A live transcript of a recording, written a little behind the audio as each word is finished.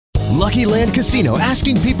Lucky Land Casino,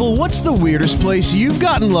 asking people, what's the weirdest place you've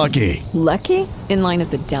gotten lucky? Lucky? In line at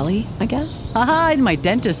the deli, I guess? Aha, in my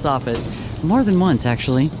dentist's office. More than once,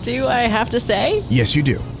 actually. Do I have to say? Yes, you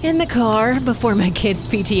do. In the car before my kids'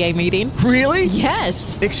 PTA meeting. Really?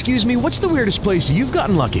 Yes. Excuse me, what's the weirdest place you've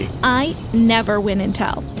gotten lucky? I never win and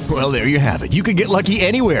tell. Well, there you have it. You can get lucky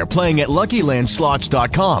anywhere, playing at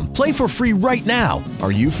LuckyLandSlots.com. Play for free right now.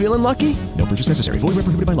 Are you feeling lucky? No purchase necessary. Void where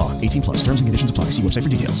prohibited by law. 18 plus. Terms and conditions apply. See website for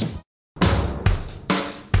details.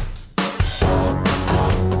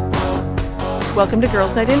 Welcome to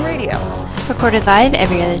Girls Night In Radio. Recorded live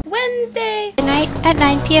every other Wednesday night at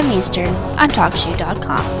 9 p.m. Eastern on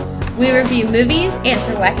TalkShoe.com. We review movies,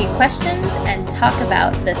 answer wacky questions, and talk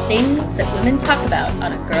about the things that women talk about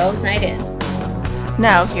on a Girls Night In.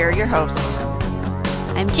 Now, here are your hosts.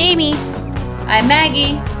 I'm Jamie. I'm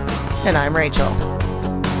Maggie. And I'm Rachel.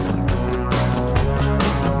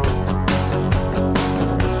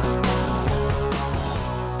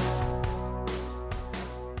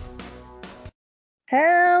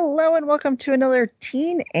 Hello and welcome to another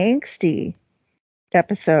Teen Angsty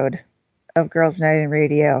episode of Girls Night in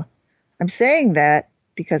Radio. I'm saying that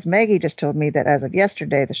because Maggie just told me that as of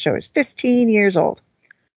yesterday, the show is 15 years old.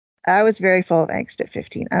 I was very full of angst at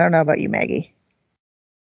 15. I don't know about you, Maggie.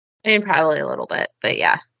 I mean, probably a little bit, but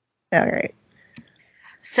yeah. All right.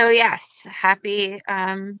 So yes, happy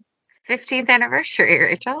 15th anniversary,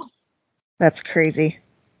 Rachel. That's crazy.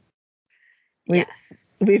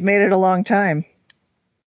 Yes. We've made it a long time.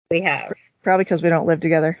 We have. Probably because we don't live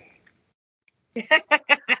together.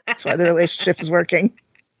 That's why the relationship is working.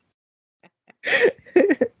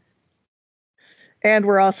 And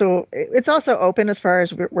it's also open as far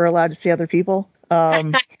as we're allowed to see other people.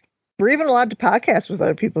 We're even allowed to podcast with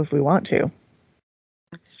other people if we want to.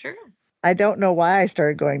 That's true. I don't know why I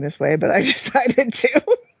started going this way, but I decided to.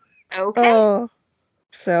 Okay.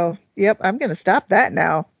 So, yep, I'm going to stop that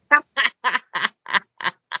now.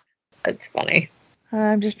 That's funny.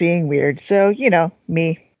 I'm just being weird. So,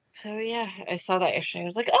 me. So, yeah, I saw that yesterday. I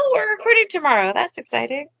was like, oh, we're recording tomorrow. That's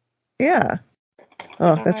exciting. Yeah.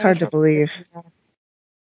 Oh, that's hard to believe.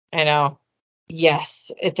 I know. Yes,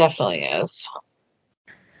 it definitely is.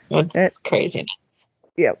 It's craziness.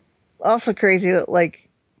 Yep. Also crazy that,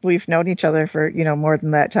 we've known each other for, more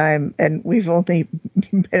than that time, and we've only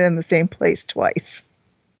been in the same place twice.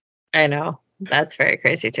 I know. That's very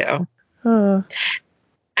crazy, too.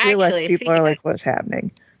 Actually, people are like, what's happening?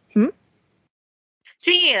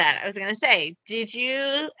 Speaking of that, I was going to say, did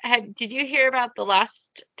you hear about the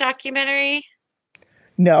Lost documentary?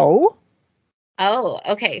 No. Oh,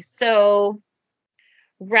 okay. So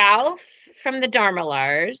Ralph from the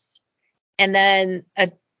Dharmalars, and then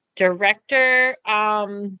a director, what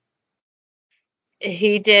did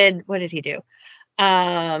he do?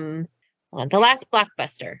 The Last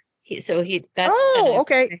Blockbuster.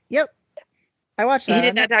 Okay. Yep. I watched that. He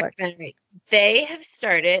did that documentary.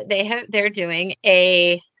 They're doing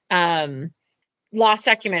a Lost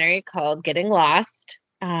documentary called Getting Lost.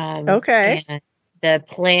 Okay. And the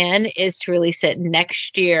plan is to release it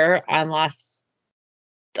next year on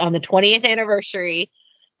the 20th anniversary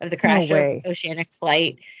of the crash of Oceanic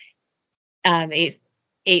Flight,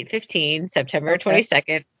 8/15, September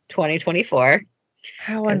 22nd, 2024.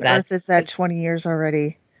 How on earth is that 20 years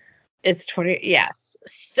already? It's 20, yes.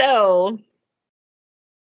 So,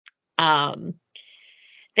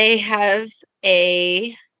 they have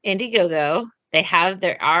a Indiegogo. They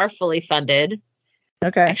are fully funded.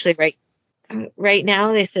 Okay. Actually, right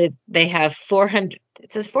now they said they have 400.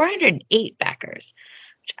 It says 408 backers,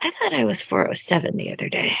 which I thought I was 407 the other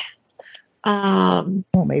day.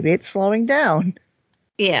 Well, maybe it's slowing down.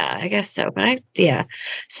 Yeah, I guess so. But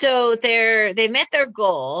so they met their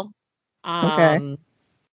goal. Okay.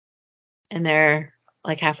 And they're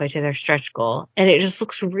halfway to their stretch goal, and it just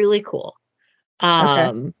looks really cool.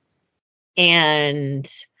 Okay.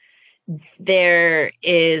 And there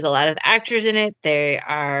is a lot of actors in it. They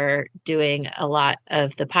are doing a lot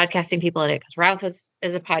of the podcasting people in it because Ralph is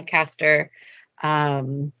a podcaster.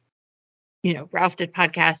 Ralph did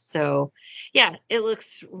podcasts. So yeah, it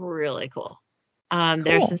looks really cool. Cool.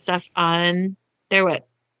 There's some stuff on the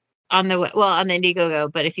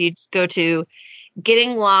Indiegogo, but if you go to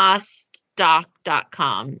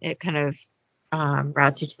gettinglostdoc.com, it kind of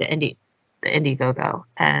routes you to the Indiegogo,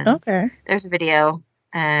 and there's a video,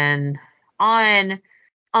 and on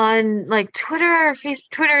Twitter or Facebook,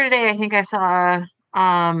 Twitter today, I think I saw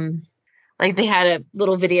they had a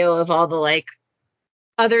little video of all the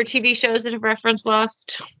other TV shows that have referenced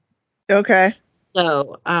Lost. Okay.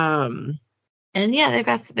 So and yeah, they've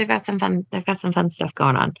got some fun stuff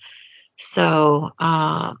going on. So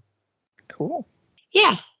cool.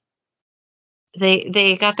 Yeah.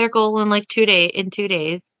 they got their goal in like 2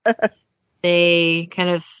 days. They kind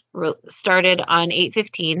of started on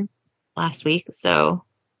 8:15 last week, so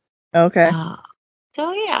okay.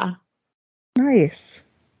 So yeah. Nice.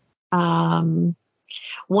 One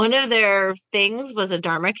of their things was a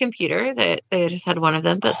Dharma computer that they just had one of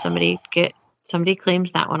them, but somebody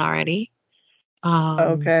claimed that one already.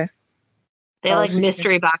 Okay. They had like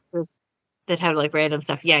mystery boxes that had like random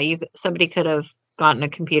stuff. Yeah, somebody could have gotten a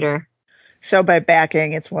computer. So by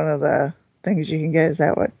backing, it's one of the things you can get. Is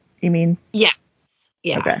that what you mean? Yes.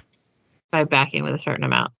 Yeah. Okay. By backing with a certain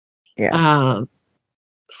amount. Yeah.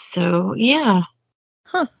 So yeah.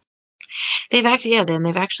 Huh. They've actually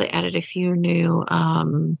added a few new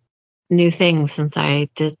things since I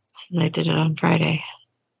did it on Friday.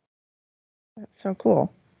 That's so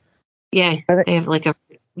cool. Yeah, they have like a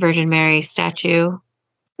Virgin Mary statue.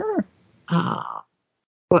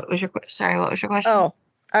 What was your question? Oh,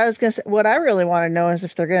 I was gonna say, what I really want to know is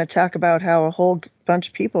if they're gonna talk about how a whole bunch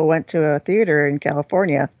of people went to a theater in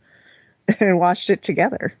California and watched it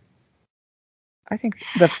together. I think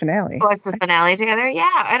the finale. Watch the finale together? Yeah,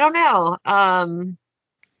 I don't know.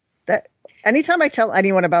 That anytime I tell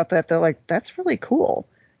anyone about that, they're like, "That's really cool."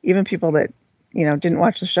 Even people that didn't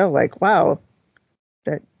watch the show, like, "Wow,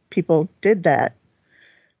 that people did that."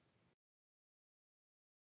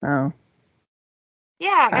 Oh.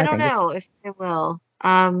 Yeah, I don't know if they will.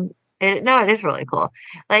 It is really cool.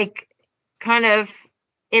 Like, kind of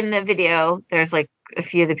in the video, there's like a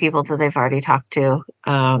few of the people that they've already talked to.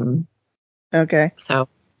 Okay. So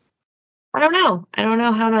I don't know. I don't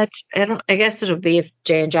know how much. I guess it'll be if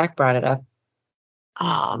Jay and Jack brought it up.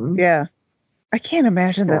 Yeah. I can't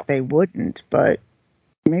imagine that they wouldn't, but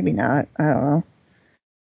maybe not. I don't know.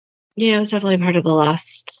 Yeah, it was definitely part of the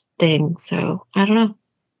last thing, so I don't know.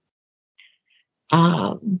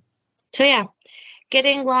 So yeah,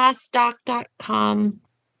 gettinglostdoc.com.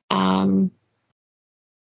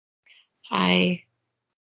 I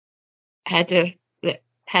had to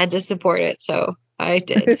support it, so I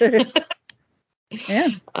did. Yeah,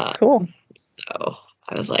 cool. So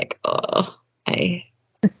I was like, oh, I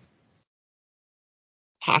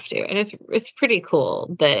have to, and it's pretty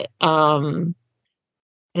cool that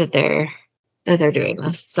that they're doing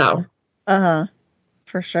this. So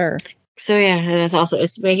for sure. So yeah, and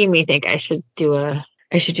it's making me think I should do a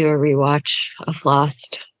rewatch of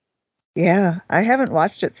Lost. Yeah, I haven't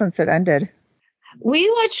watched it since it ended.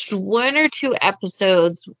 We watched 1 or 2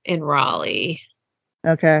 episodes in Raleigh.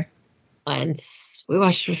 Okay. And we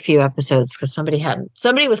watched a few episodes because somebody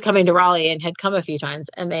was coming to Raleigh and had come a few times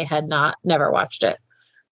and they had never watched it.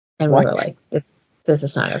 And we were like, this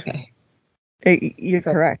is not okay. You're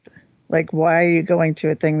correct. Like, why are you going to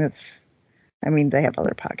a thing they have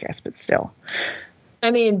other podcasts, but still.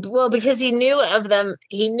 I mean, well, because he knew of them.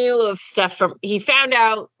 He knew of stuff he found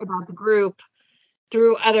out about the group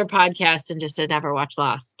through other podcasts and just had never watched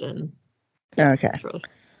Lost. And okay.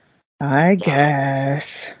 I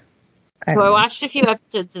guess. I watched a few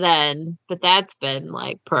episodes then, but that's been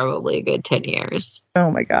like probably a good 10 years.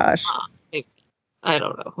 Oh my gosh. I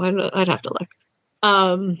don't know. I'd have to look.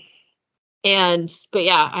 But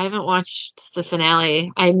yeah, I haven't watched the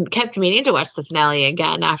finale. I kept meaning to watch the finale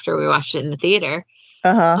again after we watched it in the theater.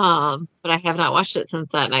 But I have not watched it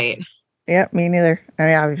since that night. Yeah, me neither. I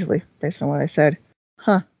mean, obviously, based on what I said.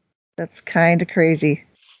 Huh. That's kind of crazy.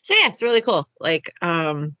 So yeah, it's really cool. Like,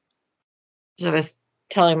 so I was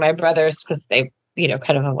telling my brothers because they,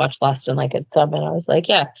 kind of have watched Lost and like it some, and I was like,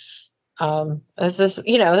 yeah. This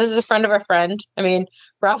is a friend of a friend. I mean,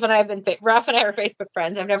 Ralph and I are Facebook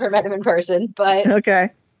friends. I've never met him in person, but okay.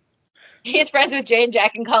 He's friends with Jay and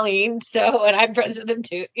Jack and Colleen, and I'm friends with them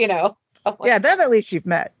too, So yeah, them at least you've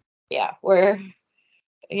met. Yeah, we're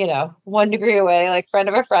 1 degree away, like friend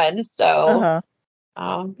of a friend. So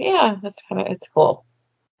yeah, it's cool.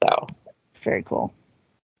 So very cool.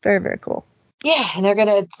 Very, very cool. Yeah, and they're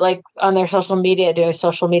gonna like on their social media do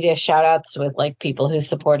social media shout outs with like people who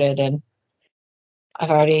supported, and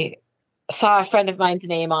I've already saw a friend of mine's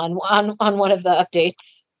name on one of the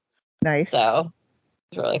updates. Nice. So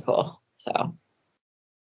it's really cool. So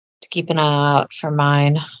to keep an eye out for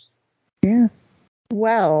mine. Yeah.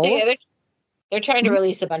 Well. So yeah, they're trying to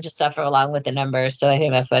release a bunch of stuff along with the numbers, so I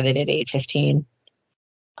think that's why they did 8:15.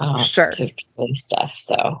 Sure. To release stuff.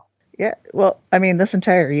 So. Yeah. Well, I mean, this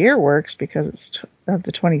entire year works because it's of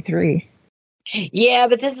the 23. Yeah,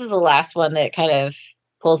 but this is the last one that kind of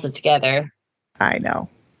pulls it together. I know.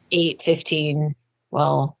 8:15.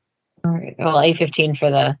 Well, 8:15 for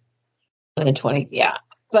the 20. Yeah,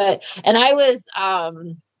 and I was at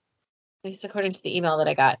least according to the email that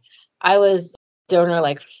I got, I was donor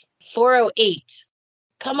like 408.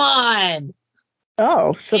 Come on.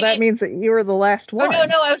 Oh, so that means that you were the last one. Oh,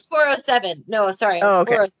 no, I was 407. No, sorry, I was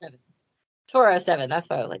 407. 407. That's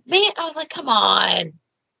why I was like, man, I was like, come on.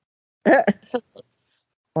 So close.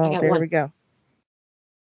 Well, there we go.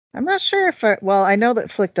 I'm not sure if I know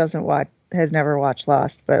that Flick has never watched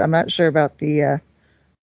Lost, but I'm not sure about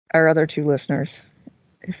our other two listeners,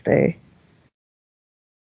 if they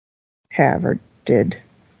have or did.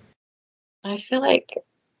 I feel like,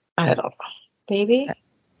 I don't know, maybe.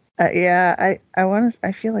 Yeah,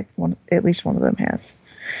 I feel like at least one of them has.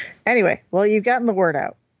 Anyway, well, you've gotten the word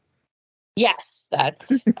out. Yes,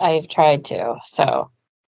 I've tried to. So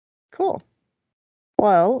cool.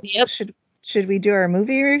 Well, yep. Should we do our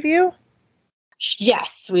movie review?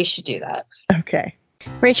 Yes, we should do that. Okay.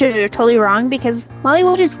 Rachel, you're totally wrong because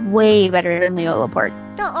Mollywood is way better than Leo Laporte.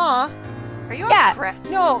 Nuh-uh. Are you on crack?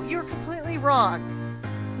 No, you're completely wrong.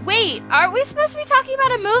 Wait, aren't we supposed to be talking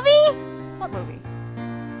about a movie? What movie?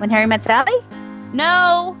 When Harry Met Sally?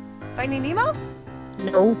 No. Finding Nemo?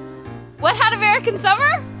 No. Wet Hot American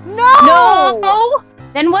Summer? No!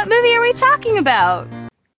 Then what movie are we talking about?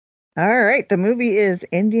 All right, the movie is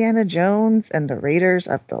Indiana Jones and the Raiders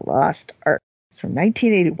of the Lost Ark. It's from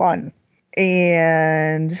 1981.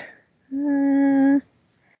 And we'll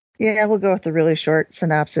go with the really short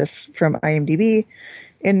synopsis from IMDb.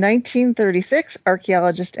 In 1936,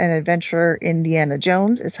 archaeologist and adventurer Indiana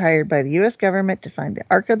Jones is hired by the U.S. government to find the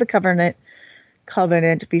Ark of the Covenant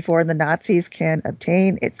before the Nazis can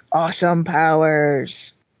obtain its awesome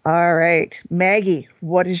powers. All right, Maggie,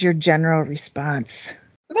 what is your general response?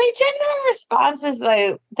 My general response is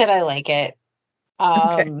that I like it.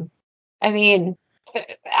 Okay. I mean,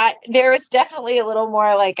 there was definitely a little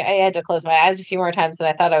more like I had to close my eyes a few more times than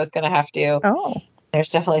I thought I was going to have to. Oh, there's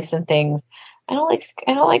definitely some things I don't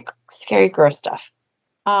like scary, gross stuff.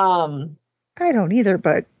 I don't either,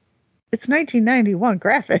 but it's 1991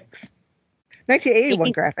 graphics,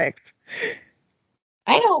 1981 graphics.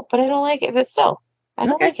 I know, but I don't like it. But still, I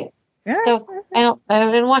don't like it. Yeah. So I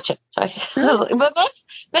didn't watch it. So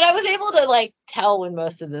but I was able to like tell when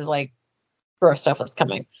most of the like gross stuff was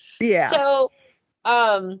coming. Yeah. So,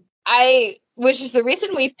 which is the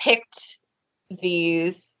reason we picked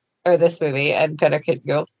this movie, and kind of could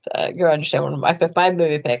go, you'll understand one of my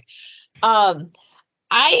movie pick.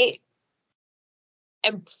 I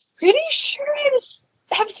am pretty sure I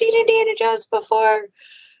have seen Indiana Jones before,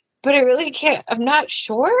 but I really can't. I'm not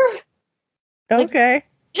sure. Okay. Like,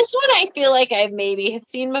 this one I feel like I maybe have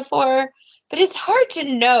seen before, but it's hard to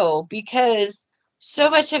know because so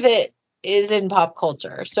much of it is in pop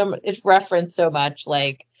culture. So it's referenced so much,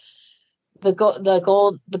 like the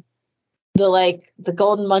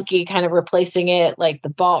golden monkey kind of replacing it, like the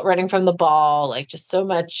ball running from the ball, like just so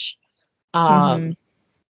much kind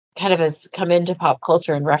of has come into pop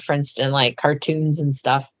culture and referenced in like cartoons and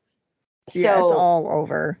stuff. Yeah, it's all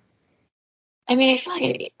over. I mean, I feel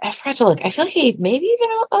like I forgot to look. I feel like he maybe even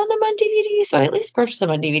owned them on DVD, so I at least purchased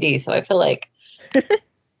them on DVD. So I feel like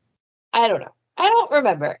I don't know. I don't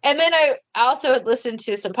remember. And then I also listened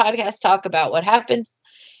to some podcasts talk about what happens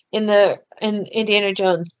in Indiana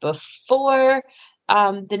Jones before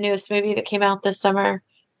the newest movie that came out this summer.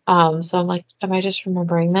 So I'm like, am I just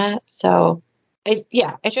remembering that? So I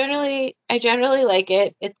generally like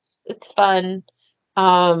it. It's fun.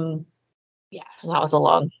 Yeah, and that was a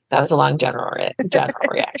long general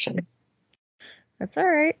reaction. That's all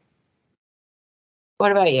right.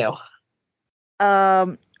 What about you?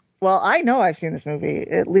 Well, I know I've seen this movie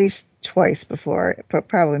at least twice before, but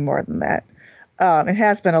probably more than that. It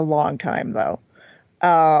has been a long time though.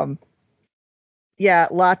 Yeah,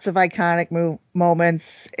 lots of iconic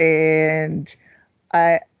moments, and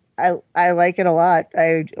I like it a lot.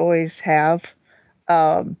 I always have.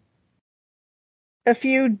 A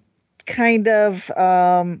few kind of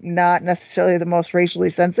not necessarily the most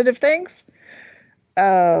racially sensitive things.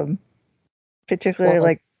 Particularly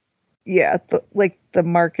like the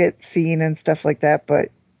market scene and stuff like that, but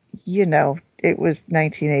it was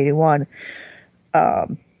 1981.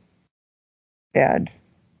 And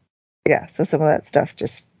yeah, so some of that stuff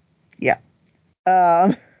just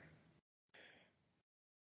to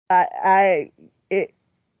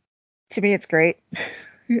me it's great.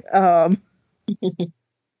 Yeah.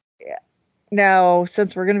 Now,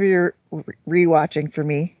 since we're going to be rewatching for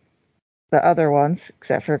me the other ones,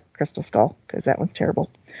 except for Crystal Skull, because that one's terrible.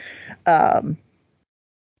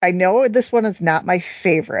 I know this one is not my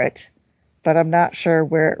favorite, but I'm not sure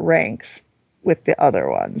where it ranks with the other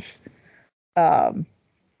ones.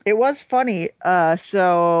 It was funny.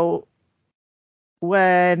 So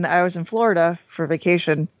when I was in Florida for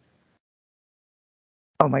vacation,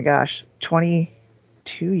 oh my gosh,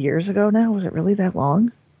 22 years ago now? Was it really that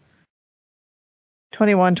long?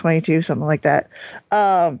 21, 22, something like that.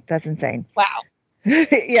 That's insane. Wow.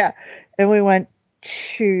 Yeah. And we went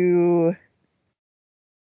to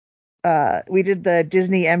we did the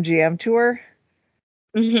Disney MGM tour.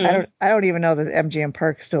 Mm-hmm. I don't even know that the MGM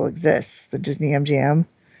Park still exists, the Disney MGM.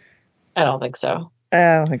 I don't think so.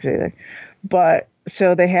 I don't think so either. But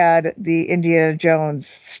so they had the Indiana Jones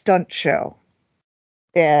stunt show.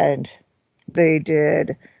 And they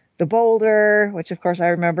did the boulder, which of course I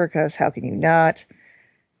remember because how can you not?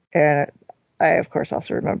 And I of course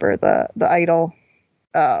also remember the idol.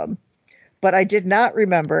 But I did not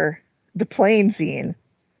remember the plane scene.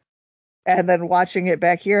 And then watching it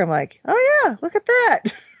back here, I'm like, oh yeah, look at that.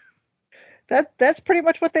 That's pretty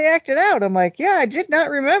much what they acted out. I'm like, yeah, I did not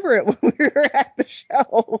remember it when we were at the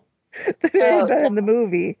show that it had been in the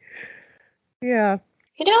movie. Yeah.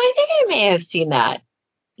 You know, I think I may have seen that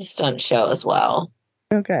stunt show as well.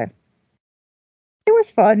 Okay. It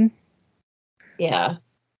was fun. Yeah.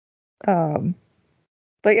 But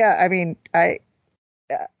yeah, I mean, I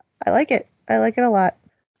like it. I like it a lot.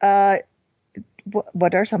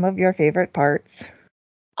 What are some of your favorite parts?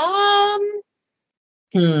 I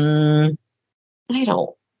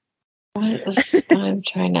don't. I'm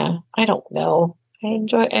trying to. I don't know. I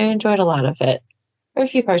enjoyed a lot of it. There are a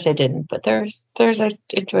few parts I didn't, but I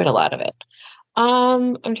enjoyed a lot of it.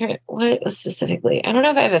 I'm trying. What was specifically? I don't know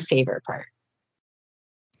if I have a favorite part.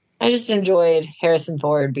 I just enjoyed Harrison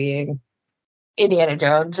Ford being Indiana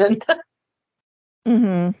Jones and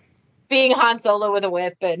being Han Solo with a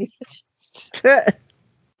whip and just.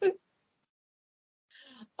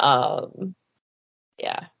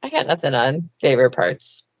 Yeah, I got nothing on favorite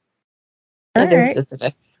parts. Nothing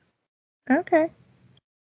specific. Okay.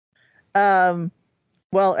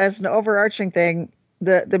 Well, as an overarching thing,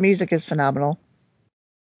 the music is phenomenal.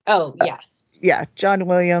 Oh, yes. Yeah, John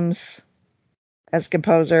Williams as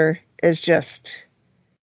composer is just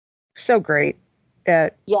so great.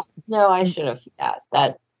 Yes. No, I should have.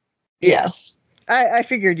 That. Yes. I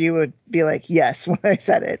figured you would be like, yes, when I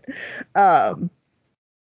said it.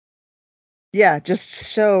 Yeah, just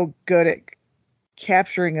so good at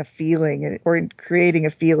capturing a feeling or creating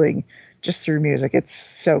a feeling just through music. It's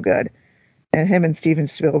so good. And him and Steven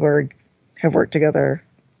Spielberg have worked together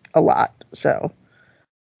a lot. So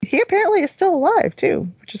he apparently is still alive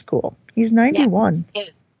too, which is cool. He's 91. Yeah,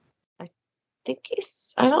 I think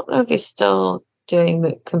I don't know if he's still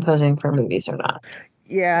composing for movies or not.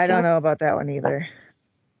 Yeah, I don't know about that one either.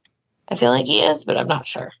 I feel like he is, but I'm not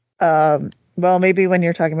sure. Well, maybe when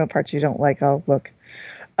you're talking about parts you don't like, I'll look.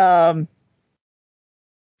 But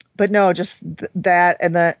no, just that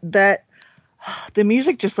and that the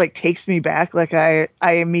music just like takes me back. Like I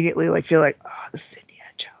immediately like feel like, oh, this is Indiana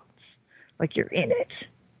Jones. Like you're in it.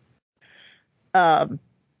 But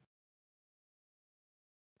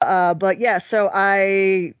yeah, so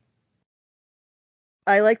I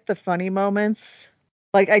like the funny moments.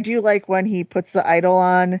 Like I do like when he puts the idol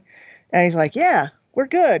on and he's like, yeah, we're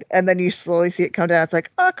good. And then you slowly see it come down. It's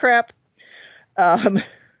like, oh crap. Yeah.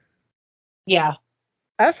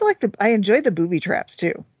 I also I enjoyed the booby traps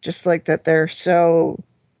too. Just like that they're so.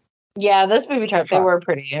 Yeah, those booby traps, they were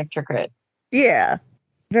pretty intricate. Yeah.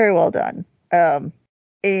 Very well done.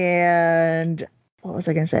 And what was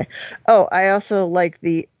I going to say? Oh, I also I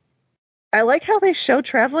like how they show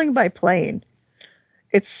traveling by plane.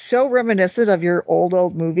 It's so reminiscent of your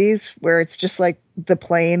old movies where it's just like the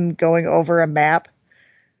plane going over a map.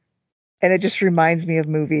 And it just reminds me of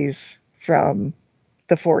movies from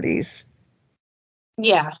the 40s.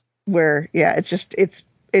 Yeah. Where, yeah,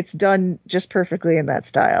 it's done just perfectly in that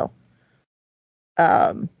style.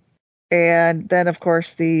 And then of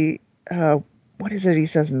course what is it he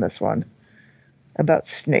says in this one about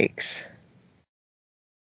snakes?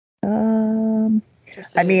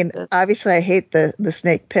 I mean, obviously I hate the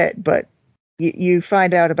snake pit, but you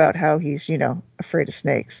find out about how he's, afraid of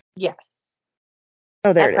snakes. Yes.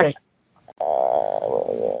 Oh, there it is.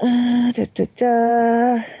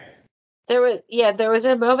 There was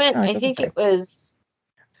a moment, I think it was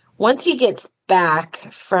once he gets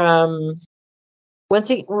back from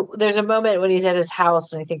there's a moment when he's at his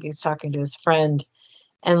house and I think he's talking to his friend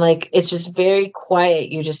and like it's just very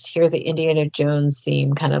quiet. You just hear the Indiana Jones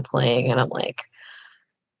theme kind of playing and I'm like,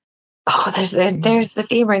 oh, there's the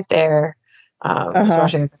theme right there. I was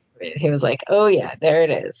watching it. He was like, oh yeah, there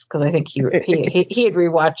it is, because I think he had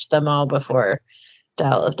rewatched them all before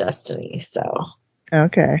Dial of Destiny. So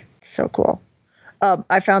okay, so cool.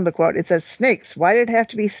 I found the quote. It says, "Snakes. Why did it have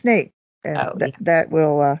to be snake?" And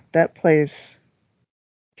that plays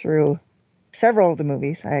through several of the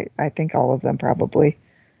movies. I think all of them probably.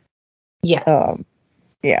 Yes.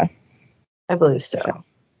 Yeah. I believe so.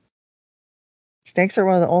 Snakes are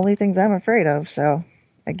one of the only things I'm afraid of, so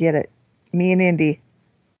I get it. Me and Indy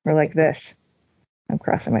are like this. I'm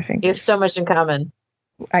crossing my fingers. You have so much in common.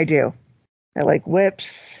 I do. I like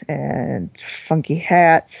whips and funky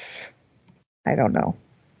hats. I don't know.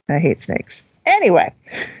 I hate snakes. Anyway,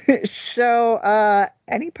 so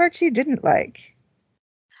any parts you didn't like?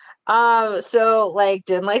 So like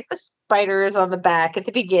didn't like the spiders on the back at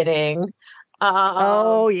the beginning.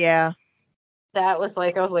 Oh yeah. That was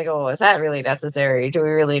like I was like, oh, is that really necessary? Do we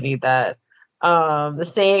really need that? The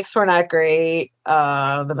snakes were not great.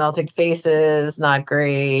 The melting faces, not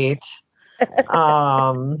great.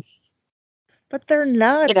 But they're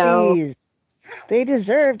Nazis. They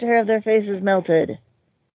deserve to have their faces melted.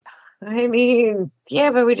 I mean,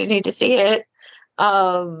 yeah, but we didn't need to see it.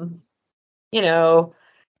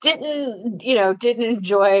 Didn't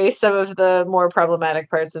enjoy some of the more problematic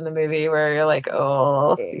parts in the movie where you're like,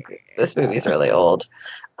 oh, this movie's really old.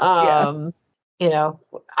 I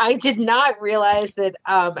did not realize that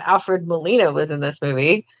Alfred Molina was in this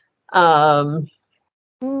movie.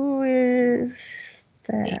 Who is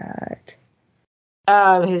that?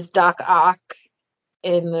 He's Doc Ock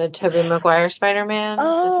in the Tobey Maguire Spider-Man.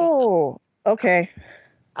 Oh, okay.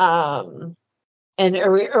 And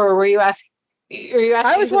were you asking?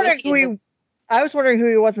 I was wondering who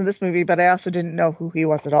he was in this movie, but I also didn't know who he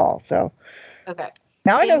was at all. So okay,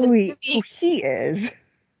 now I know who he is.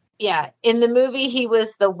 Yeah, in the movie he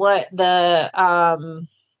was the one at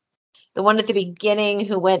the beginning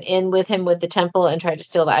who went in with him with the temple and tried to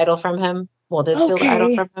steal the idol from him. Well, did steal the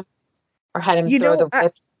idol from him, or had him throw the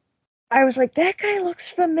whip. I was like, that guy looks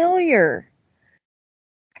familiar,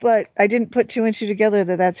 but I didn't put two and two together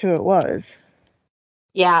that that's who it was.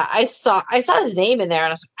 Yeah, I saw his name in there, and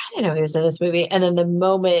I was like, I didn't know he was in this movie. And then the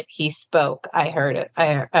moment he spoke, I heard it.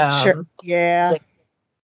 Sure. Yeah. Like,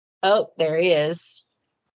 oh, there he is.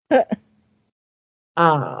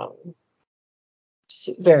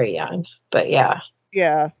 Very young, but yeah.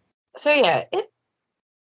 Yeah. So yeah,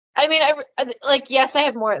 yes, I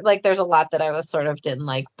have more. Like, there's a lot that I was sort of didn't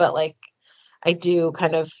like, but like, I do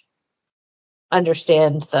kind of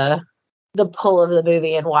understand the pull of the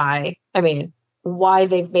movie and why. I mean, why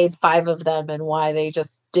they've made 5 of them and why they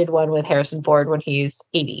just did one with Harrison Ford when he's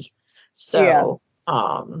 80. So,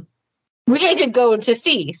 which I did go to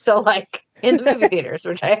see. So like in the movie theaters,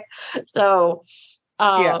 which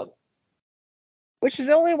is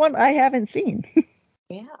the only one I haven't seen.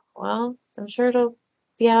 Yeah. Well, I'm sure it'll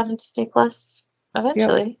be out on Disney Plus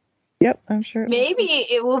eventually. Yep, I'm sure. Maybe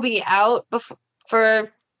it will be out by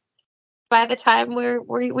the time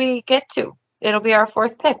we get to. It'll be our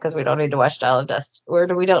 4th pick because we don't need to watch Dial of Dust, or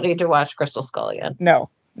we don't need to watch Crystal Skull again.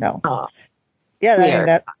 No. Yeah, I mean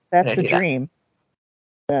that's the dream.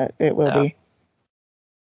 That it will be.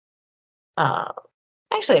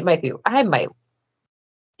 Actually, it might be. I might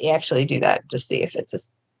actually do that to see if it's as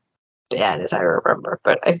bad as I remember,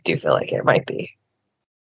 but I do feel like it might be.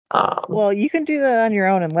 Well, you can do that on your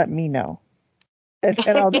own and let me know, and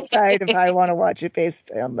I'll decide if I want to watch it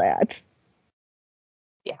based on that.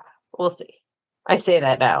 Yeah, we'll see. I say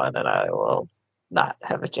that now, and then I will not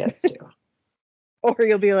have a chance to. Or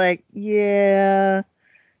you'll be like, yeah,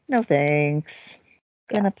 no thanks.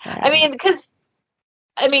 Gonna pass.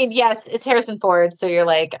 I mean, yes, it's Harrison Ford, so you're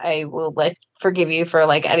like, I will forgive you for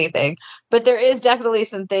like anything. But there is definitely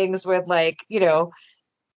some things where like, Miriam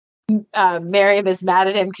is mad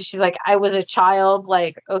at him because she's like, I was a child.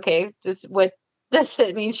 Like, okay, does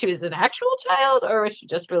it mean she was an actual child, or was she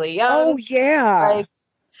just really young? Oh yeah. Like,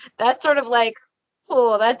 that's sort of like,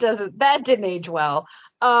 oh, that didn't age well.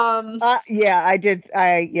 Yeah, I did.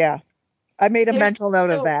 I made a mental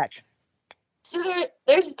note of that. So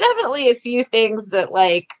there's definitely a few things that,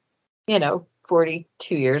 like,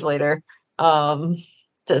 42 years later,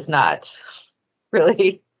 does not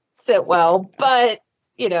really sit well. But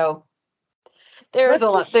there's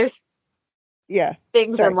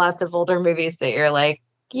things in lots of older movies that you're like,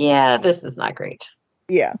 yeah, this is not great.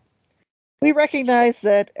 Yeah. We recognize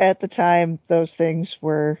that at the time those things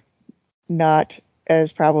were not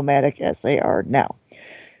as problematic as they are now.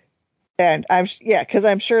 And because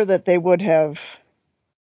I'm sure that they would have.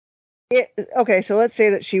 Okay, so let's say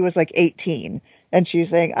that she was like 18 and she's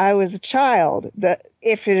saying, I was a child. That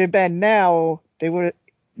if it had been now, they would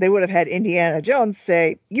have had Indiana Jones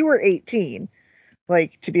say, you were 18.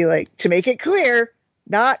 Like, to make it clear,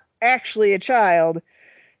 not actually a child,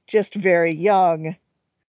 just very young.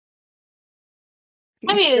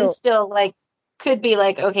 I mean, it's still like, could be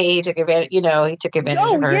like, okay, he took advantage of her.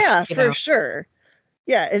 Oh, yeah, for sure.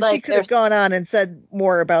 Yeah, and like, she could have gone on and said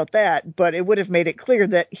more about that, but it would have made it clear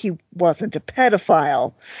that he wasn't a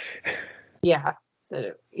pedophile. Yeah.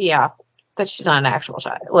 Yeah. that she's not an actual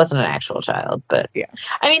child. Wasn't an actual child, but yeah.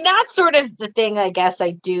 I mean, that's sort of the thing. I guess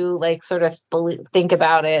I do like sort of think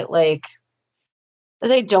about it, like,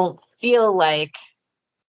 as I don't feel like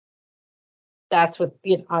that's what,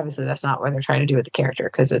 you know, obviously that's not what they're trying to do with the character,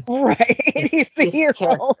 because it's right. He's the hero.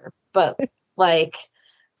 Character, but like,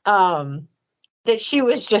 that she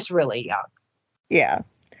was just really young. Yeah.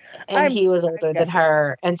 And he was older than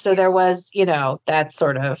her. And so there was, you know, that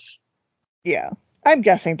sort of. Yeah. I'm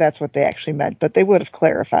guessing that's what they actually meant, but they would have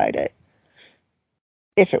clarified it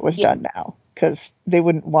if it was done now, because they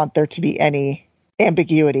wouldn't want there to be any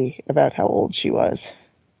ambiguity about how old she was.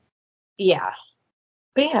 Yeah.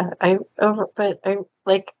 But yeah, I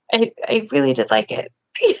really did like it.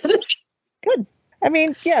 Good. I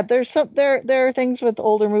mean, yeah, there are things with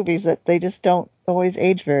older movies that they just don't always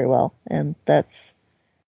age very well, and that's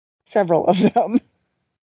several of them.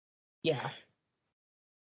 Yeah.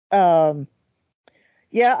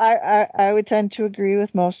 Yeah, I would tend to agree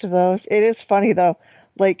with most of those. It is funny though,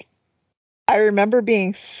 like, I remember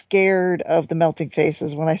being scared of the melting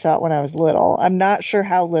faces when I saw it when I was little. I'm not sure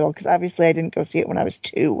how little, because obviously I didn't go see it when I was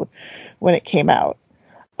 2 when it came out.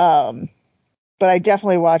 But I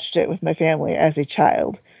definitely watched it with my family as a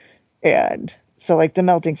child. And so, like, the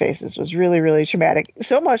melting faces was really, really traumatic.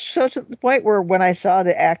 So much so to the point where when I saw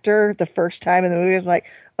the actor the first time in the movie, I was like,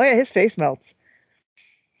 oh yeah, his face melts.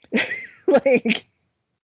 Like,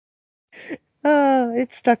 it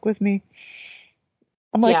stuck with me.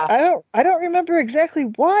 I'm like, yeah. I don't remember exactly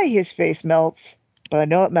why his face melts, but I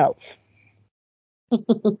know it melts.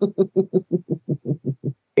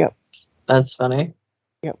 Yep. That's funny.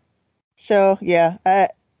 Yep. So yeah, I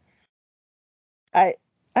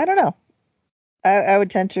don't know. I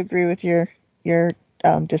would tend to agree with your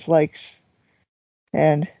dislikes,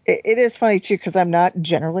 and it is funny too, because I'm not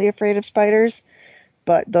generally afraid of spiders,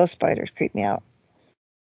 but those spiders creep me out.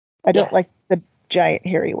 I don't like the giant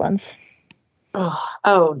hairy ones.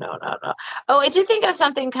 Oh no. Oh, I did think of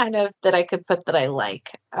something kind of that I could put that I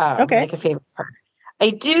like. Okay. Like a favorite part.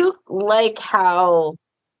 I do like how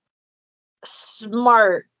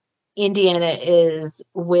smart Indiana is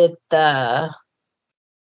with the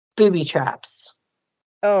booby traps.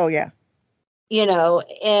 Oh yeah. You know,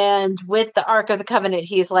 and with the Ark of the Covenant,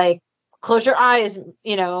 he's like, close your eyes,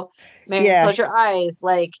 you know, Mary, close your eyes.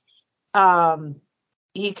 Like,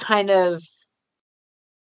 he kind of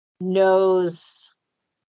knows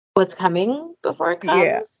what's coming before it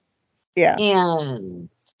comes. Yeah. And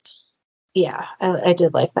yeah, I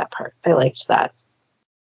did like that part. I liked that.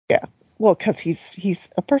 Yeah. Well, because he's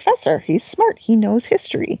a professor. He's smart. He knows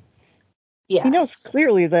history. Yeah. He knows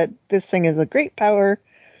clearly that this thing is a great power,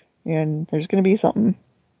 and there's going to be something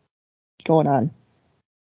going on.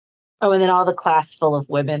 Oh, and then all the class full of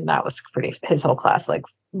women. That was pretty. His whole class, like,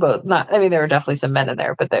 both. Not. I mean, there were definitely some men in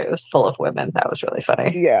there, but it was full of women. That was really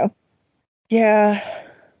funny. Yeah. Yeah.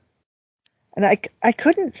 And I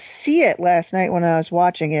couldn't see it last night when I was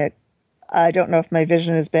watching it. I don't know if my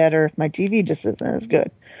vision is bad or if my TV just isn't as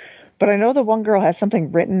good. But I know the one girl has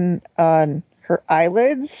something written on her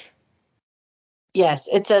eyelids. Yes,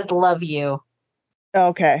 it says "Love You."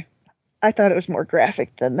 Okay. I thought it was more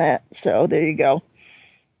graphic than that. So there you go.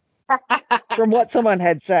 From what someone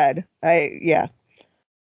had said. I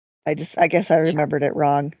guess I remembered it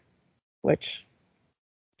wrong, which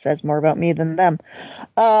says more about me than them.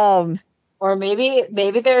 Or maybe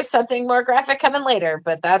there's something more graphic coming later,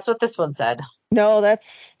 but that's what this one said. No,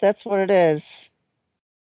 that's what it is.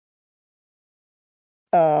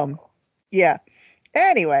 Yeah.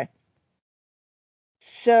 Anyway.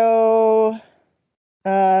 So,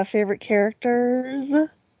 favorite characters? I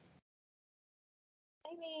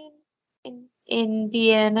mean,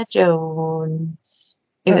 Indiana Jones,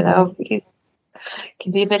 even though he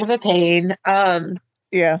can be a bit of a pain.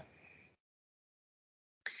 Yeah.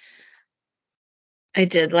 I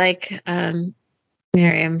did like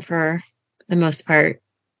Miriam for the most part.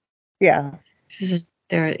 Yeah.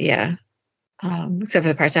 Yeah. Except for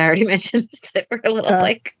the parts I already mentioned that were a little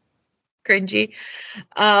like cringy.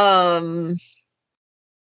 And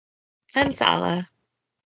Sala.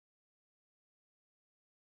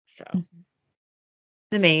 So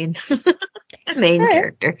the main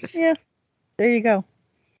characters. Yeah. There you go.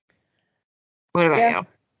 What about you?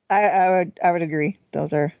 I would agree.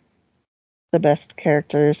 Those are the best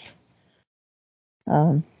characters.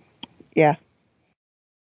 Yeah.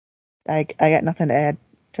 I got nothing to add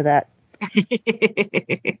to that.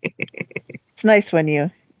 It's nice when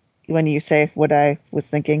you say what I was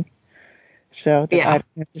thinking. So that I don't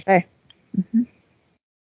have to say. Mm-hmm.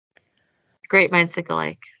 Great minds think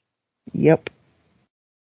alike. Yep.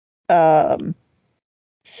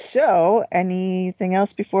 So, anything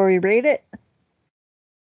else before we rate it?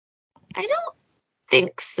 I don't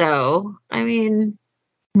think so. I mean,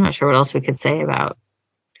 I'm not sure what else we could say about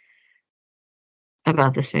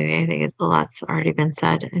this movie. I think a lot's already been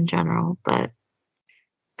said in general, and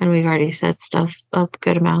we've already said stuff a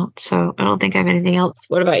good amount, so I don't think I have anything else.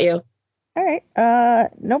 What about you? All right.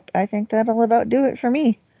 Nope. I think that'll about do it for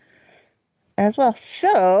me as well.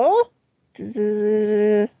 So,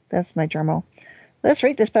 that's my drum roll. Let's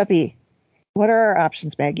rate this puppy. What are our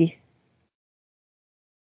options, Maggie?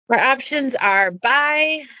 Our options are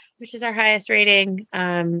buy, which is our highest rating,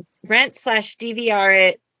 rent/DVR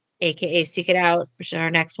it, aka seek it out, which is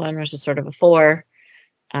our next one, which is sort of a 4,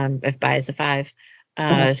 if buy is a 5.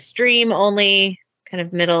 Stream only, kind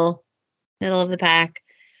of middle of the pack.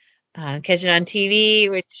 Catch it on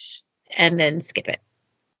TV, and then skip it.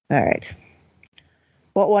 All right.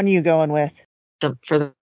 What one are you going with?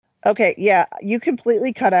 Okay, yeah, you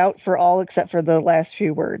completely cut out for all except for the last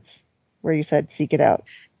few words where you said seek it out.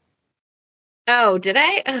 Oh, did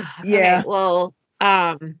I? Ugh, yeah. Okay, well,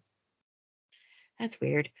 that's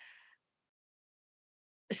weird.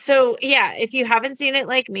 So, yeah, if you haven't seen it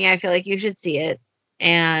like me, I feel like you should see it.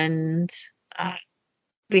 And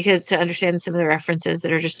because to understand some of the references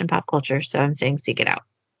that are just in pop culture. So I'm saying seek it out.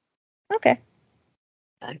 Okay.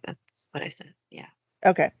 That's what I said. Yeah.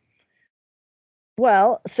 Okay.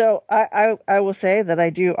 Well, so I will say that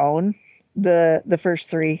I do own the first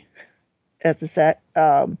 3 as a set.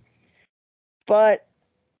 But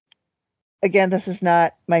again, this is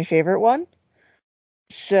not my favorite one.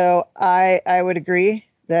 So I would agree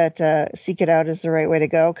that seek it out is the right way to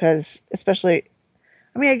go, because especially,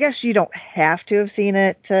 I mean, I guess you don't have to have seen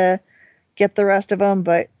it to get the rest of them,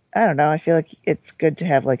 but I don't know. I feel like it's good to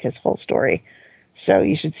have like his whole story. So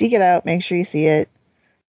you should seek it out. Make sure you see it.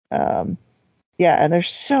 Yeah, and there's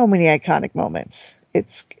so many iconic moments.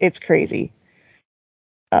 It's crazy.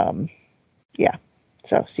 Yeah.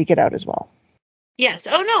 So seek it out as well. Yes.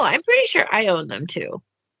 Oh no, I'm pretty sure I own them too.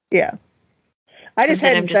 Yeah. I just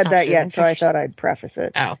hadn't said that yet, so I thought I'd preface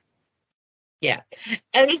it. Oh. Yeah.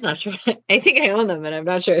 I'm just not sure. I think I own them, and I'm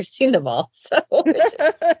not sure I've seen them all. So,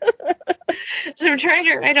 so I'm trying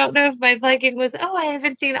to, I don't know if my liking was, I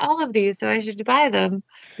haven't seen all of these, so I should buy them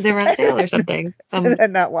because they were on sale or something.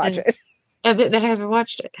 And not watch it. And then I haven't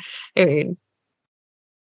watched it. I mean,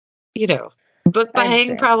 book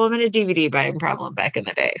buying problem and a DVD buying problem back in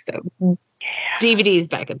the day. So DVDs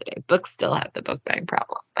back in the day. Books still have the book buying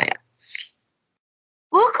problem. But yeah.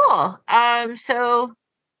 Well, cool. So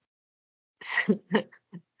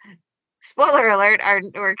spoiler alert,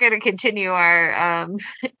 we're going to continue our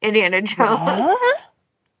Indiana Jones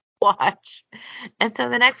watch. And so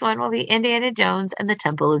the next one will be Indiana Jones and the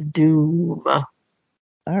Temple of Doom.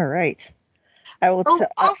 All right. I will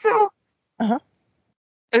also I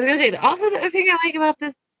was going to say, also the other thing I like about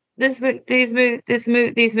these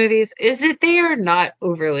movies is that they are not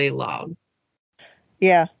overly long.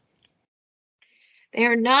 Yeah. They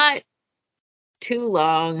are not too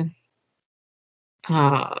long.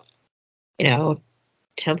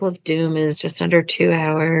 Temple of Doom is just under 2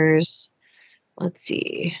 hours. Let's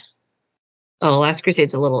see. Last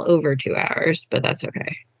Crusade's a little over 2 hours, but that's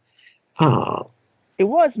okay. It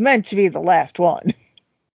was meant to be the last one.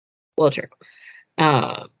 Well, true.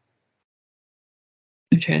 I'm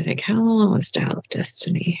trying to think, how long was Dial of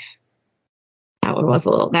Destiny? That one was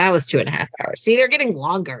that was 2.5 hours. See, they're getting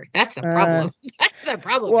longer. That's the problem. That's the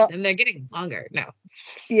problem with them. They're getting longer. No.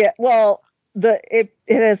 Yeah, well, it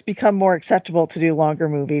has become more acceptable to do longer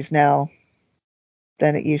movies now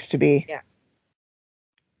than it used to be. Yeah.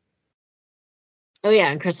 Oh,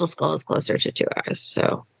 yeah, and Crystal Skull is closer to 2 hours,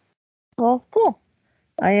 so. Well, cool.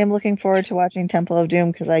 I am looking forward to watching Temple of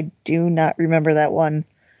Doom because I do not remember that one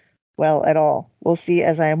well at all. We'll see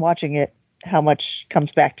as I am watching it how much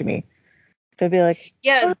comes back to me. I'll be like,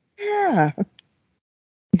 yeah. Yeah.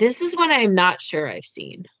 This is one I'm not sure I've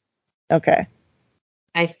seen. Okay.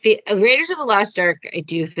 I feel Raiders of the Lost Ark, I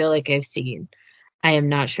do feel like I've seen. I am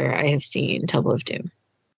not sure I have seen Temple of Doom.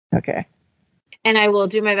 Okay. And I will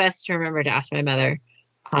do my best to remember to ask my mother.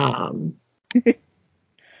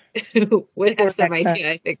 Who would have some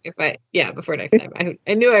idea, I think, before next time.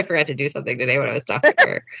 I knew I forgot to do something today when I was talking to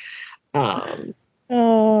her.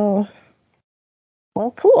 Oh.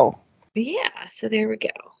 Well, cool. Yeah, so there we go.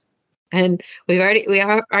 And we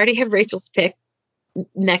already have Rachel's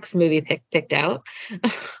next movie picked out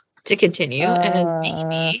to continue. And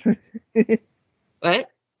maybe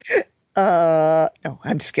what? No,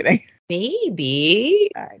 I'm just kidding.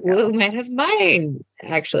 Maybe we might have mine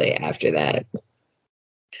actually after that.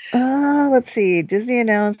 Let's see. Disney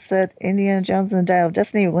announced that Indiana Jones and the Dial of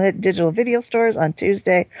Destiny will hit digital video stores on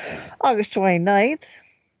Tuesday, August 29th.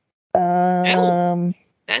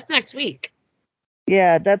 That's next week.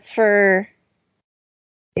 Yeah, that's for,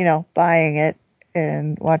 buying it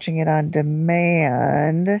and watching it on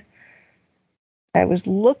demand. I was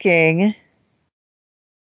looking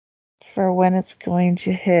for when it's going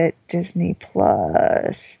to hit Disney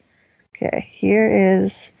Plus. Okay, here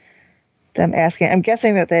is them asking. I'm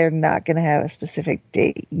guessing that they're not going to have a specific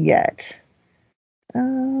date yet.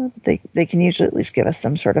 They can usually at least give us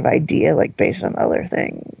some sort of idea, like based on other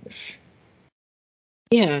things.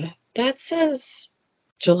 Yeah, that says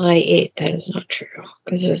July 8th. That is not true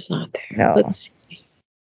because it's not there. No. Let's see.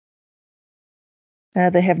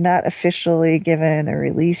 They have not officially given a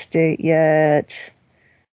release date yet.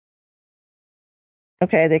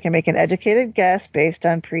 Okay, they can make an educated guess based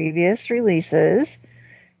on previous releases.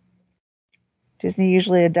 Disney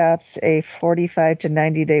usually adopts a 45 to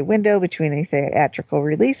 90 day window between a theatrical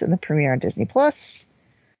release and the premiere on Disney Plus.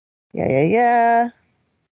 Yeah.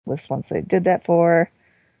 List ones they did that for.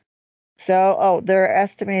 So, they're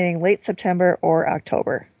estimating late September or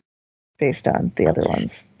October based on the other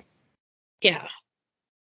ones. Yeah.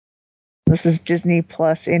 This is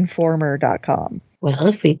DisneyPlusInformer.com. Well,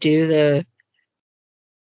 if we do the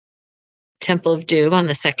Temple of Doom on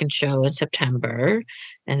the second show in September,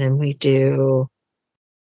 and then we do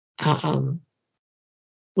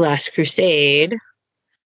Last Crusade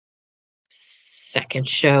second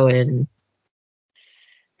show in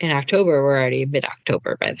October. We're already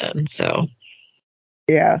mid-October by then, so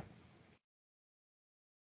yeah,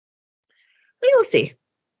 we will see.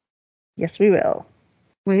 Yes, we will.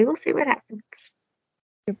 We will see what happens.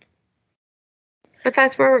 Yep. But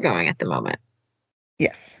that's where we're going at the moment.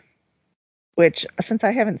 Yes. Which, since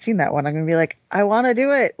I haven't seen that one, I'm gonna be like, I want to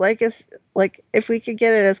do it. If we could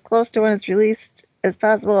get it as close to when it's released as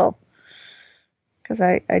possible, because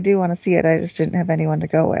I do want to see it. I just didn't have anyone to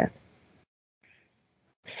go with.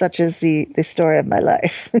 Such is the story of my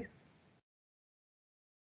life. And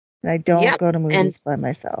I don't go to movies by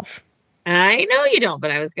myself. I know you don't,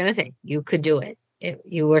 but I was gonna say you could do it.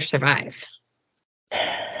 You were survive.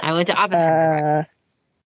 I went to Oppenheimer.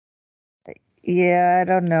 Yeah, I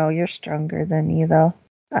don't know. You're stronger than me, though.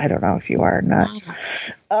 I don't know if you are or not.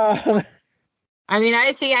 I mean,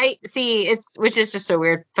 I see. Which is just so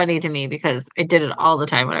weird, funny to me because I did it all the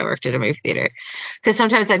time when I worked at a movie theater. Because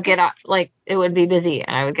sometimes I'd get off, like it would be busy,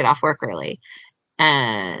 and I would get off work early,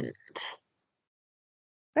 and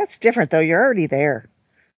that's different though. You're already there,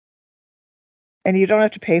 and you don't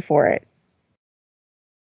have to pay for it.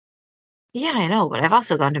 Yeah, I know, but I've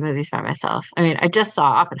also gone to movies by myself. I mean, I just saw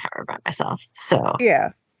Oppenheimer by myself, so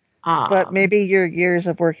yeah. But maybe your years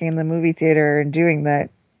of working in the movie theater and doing that,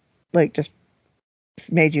 like, just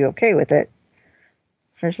made you okay with it.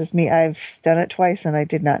 Versus me, I've done it twice and I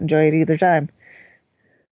did not enjoy it either time.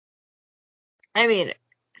 I mean,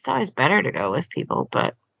 it's always better to go with people,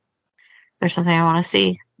 but there's something I want to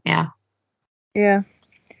see. Yeah. Yeah.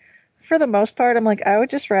 For the most part, I'm like, I would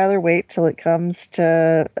just rather wait till it comes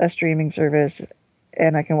to a streaming service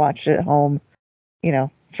and I can watch it at home,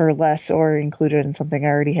 for less or include it in something I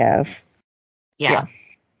already have. Yeah.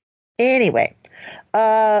 Anyway,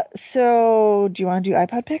 so do you want to do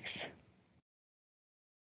iPod picks?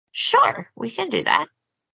 Sure, we can do that.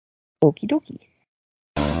 Okie dokie.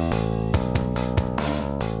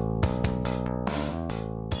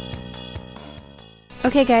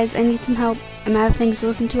 Okay, guys, I need some help. I'm out of things to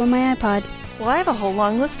listen to on my iPod. Well, I have a whole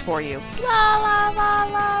long list for you. La la la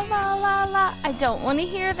la la la la. I don't want to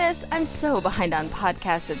hear this. I'm so behind on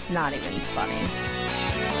podcasts, it's not even funny.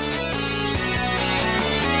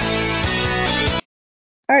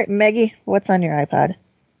 All right, Maggie, what's on your iPod?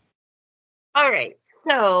 All right,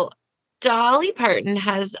 so Dolly Parton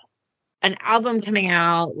has an album coming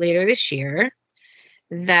out later this year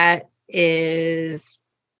that is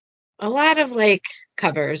a lot of like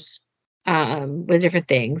covers with different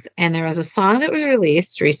things. And there was a song that was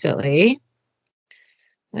released recently.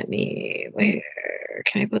 Where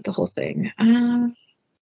can I put the whole thing?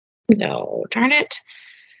 No, darn it.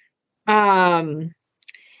 I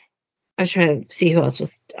was trying to see who else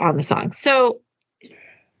was on the song. So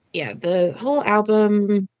yeah, the whole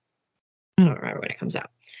album, I don't remember when it comes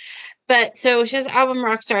out. But so she has an album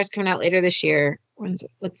Rockstar is coming out later this year. When's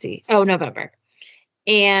it? Let's see. Oh, November.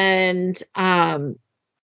 And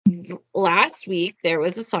last week there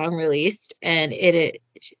was a song released, and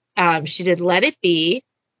she did Let It Be.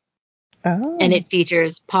 Oh. And it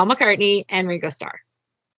features Paul McCartney and Ringo Starr.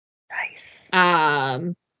 Nice.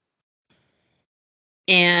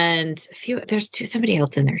 And there's somebody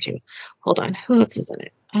else in there too. Hold on, who else is in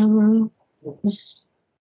it? I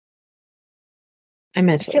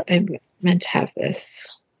meant to have this.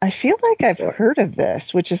 I feel like I've heard of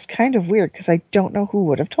this, which is kind of weird because I don't know who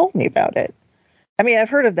would have told me about it. I mean, I've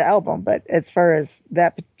heard of the album, but as far as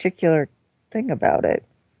that particular thing about it,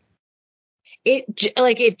 it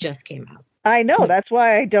just came out. I know. That's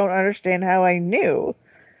why I don't understand how I knew,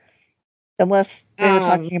 unless they were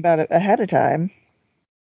talking about it ahead of time.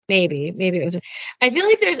 Maybe it was. I feel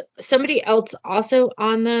like there's somebody else also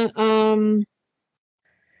on the album,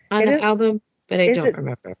 but I don't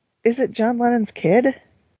remember. Is it John Lennon's kid?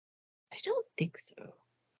 I don't think so.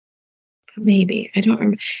 Maybe. I don't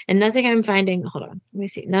remember. And nothing I'm finding, hold on, let me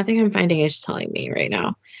see. Nothing I'm finding is telling me right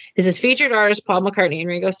now. This is featured artist Paul McCartney and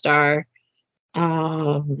Ringo Starr.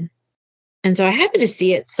 And so I happened to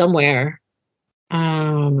see it somewhere.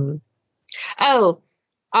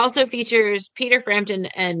 Also features Peter Frampton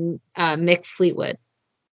and Mick Fleetwood.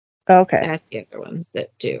 Okay. That's the other ones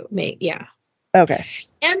that do make, yeah. Okay.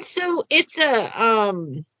 And so it's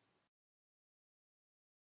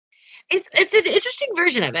it's an interesting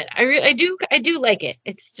version of it. I do like it.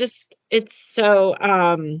 It's so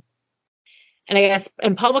and I guess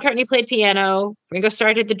Paul McCartney played piano, Ringo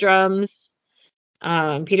Starr did the drums,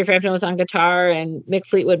 Peter Frampton was on guitar, and Mick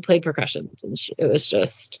Fleetwood played percussion. And it was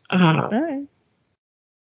just all right.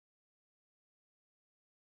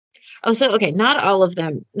 Oh, so okay, not all of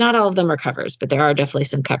them are covers, but there are definitely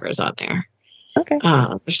some covers on there. Okay.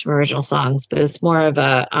 There's some original songs, but it's more of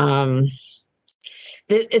a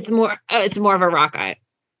it's more of a rock eye.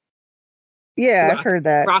 Yeah, I've heard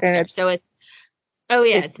that. Rock star. So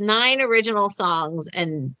it's 9 original songs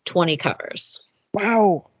and 20 covers.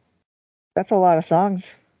 Wow. That's a lot of songs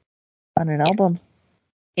on an album.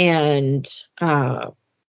 And oh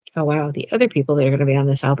wow, the other people that are going to be on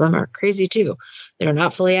this album are crazy too. They're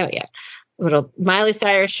not fully out yet. Miley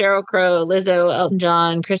Cyrus, Sheryl Crow, Lizzo, Elton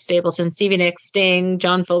John, Chris Stapleton, Stevie Nicks, Sting,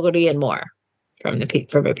 John Fogerty, and more from the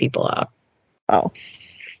people out. Oh.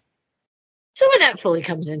 So when that fully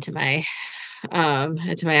comes into my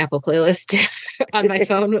Apple playlist on my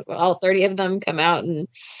phone, all 30 of them come out in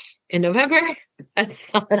November. That's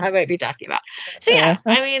something I might be talking about. So yeah,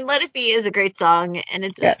 I mean, Let It Be is a great song, and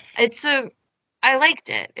I liked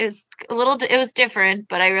it. It was different,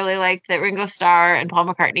 but I really liked that Ringo Starr and Paul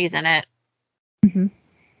McCartney's in it. Mm-hmm.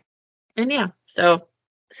 And yeah, so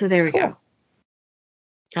there we go.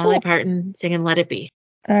 Dolly Parton singing Let It Be.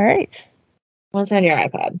 All right. What's on your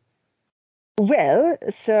iPod? Well,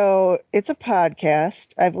 so it's a podcast.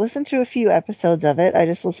 I've listened to a few episodes of it. I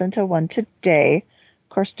just listened to one today. Of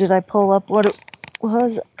course, did I pull up what it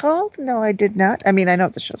was called? No, I did not. I mean, I know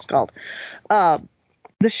what the show's called.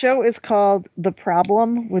 The show is called The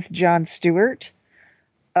Problem with Jon Stewart.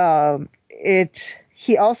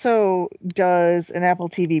 He also does an Apple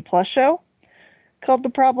TV Plus show called The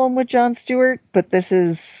Problem with Jon Stewart, but this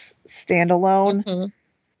is standalone.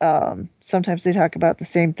 Mm-hmm. Sometimes they talk about the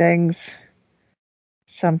same things.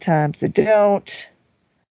 Sometimes they don't.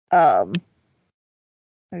 I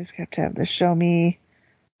just have to have the show me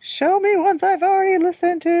ones I've already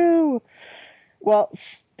listened to. Well,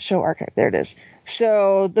 show archive. There it is.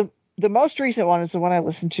 So the most recent one is the one I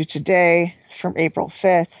listened to today from April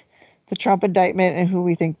 5th, the Trump indictment and who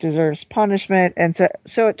we think deserves punishment. And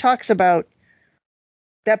so it talks about,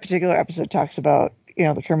 that particular episode talks about,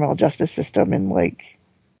 the criminal justice system and like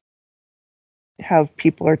how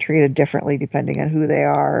people are treated differently depending on who they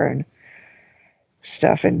are and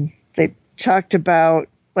stuff. And they talked about,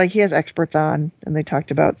 like, he has experts on, and they talked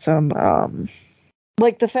about some,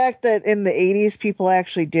 like the fact that in the 80s people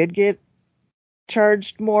actually did get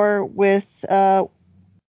charged more with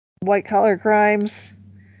white collar crimes,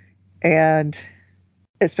 and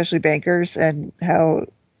especially bankers, and how,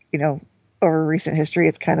 over recent history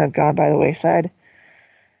it's kind of gone by the wayside.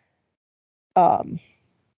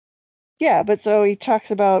 Yeah, but so he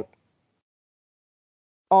talks about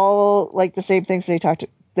all like the same things they talk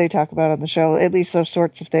about on the show, at least those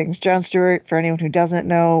sorts of things. Jon Stewart, for anyone who doesn't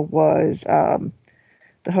know, was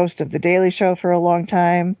the host of The Daily Show for a long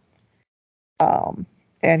time.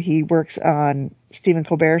 And he works on Stephen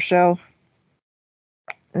Colbert's show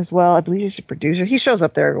as well. I believe he's a producer. He shows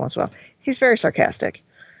up there every once in a while. He's very sarcastic,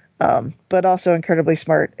 but also incredibly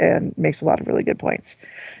smart and makes a lot of really good points.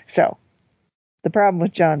 So, The Problem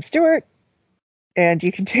with Jon Stewart, and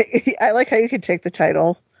you can take, I like how you can take the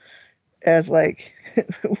title as like,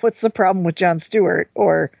 what's the problem with Jon Stewart?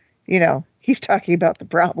 Or, he's talking about the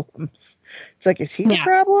problems. It's like, is he the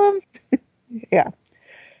problem? Yeah.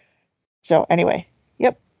 So anyway,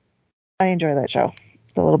 yep. I enjoy that show.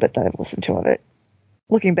 The little bit that I've listened to of it.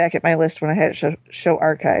 Looking back at my list when I had show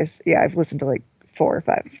archives, yeah, I've listened to like 4 or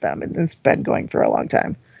 5 of them, and it's been going for a long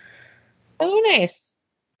time. Oh, nice.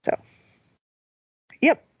 So,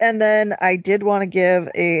 yep. And then I did want to give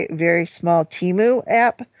a very small Temu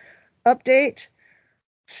app update.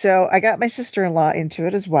 So I got my sister-in-law into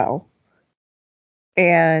it as well.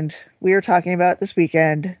 And we were talking about it this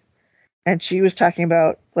weekend, and she was talking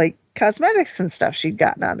about like cosmetics and stuff she'd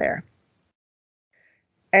gotten on there.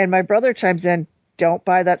 And my brother chimes in, don't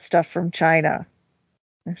buy that stuff from China.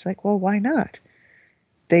 I was like, well, why not?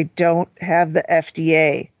 They don't have the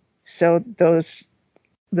FDA. So those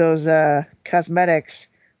cosmetics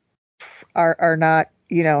are not,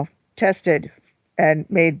 tested and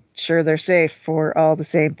made sure they're safe for all the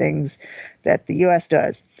same things that the US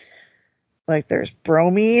does. Like there's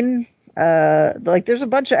bromine, like there's a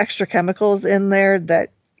bunch of extra chemicals in there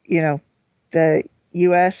that, the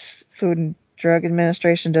US Food and Drug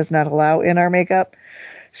Administration does not allow in our makeup.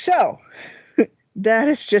 So that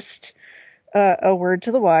is just a word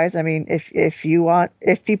to the wise. I mean,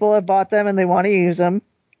 if people have bought them and they want to use them,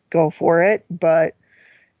 go for it. But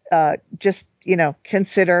just,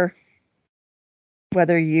 consider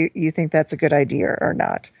whether you think that's a good idea or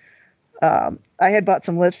not. I had bought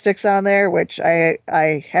some lipsticks on there, which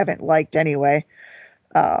I haven't liked anyway.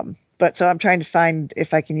 But so I'm trying to find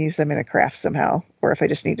if I can use them in a craft somehow, or if I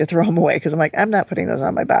just need to throw them away, because I'm like, I'm not putting those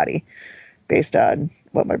on my body based on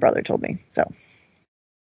what my brother told me. So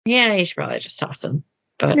yeah, you should probably just toss them.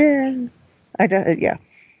 But yeah,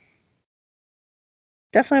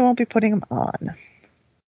 definitely won't be putting them on.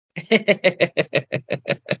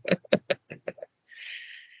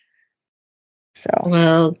 So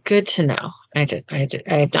well, good to know. I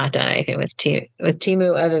have not done anything with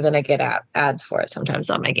Temu other than I get ads for it sometimes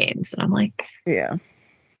on my games, and I'm like, yeah.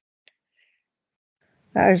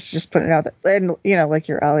 I was just putting it out there, and like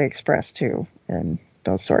your AliExpress too, and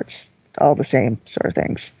those sorts, all the same sort of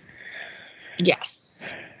things.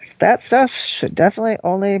 Yes, that stuff should definitely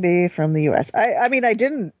only be from the U.S. I mean, I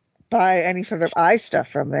didn't buy any sort of eye stuff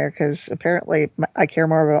from there because apparently I care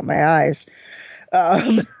more about my eyes.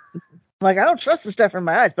 Like I don't trust the stuff in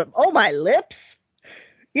my eyes, but my lips,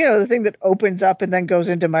 the thing that opens up and then goes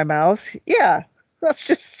into my mouth. Yeah, let's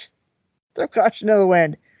just throw caution to the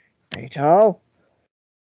wind. Rachel.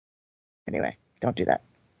 Anyway, don't do that.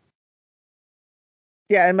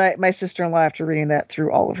 Yeah, and my sister-in-law, after reading that,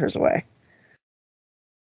 threw all of hers away.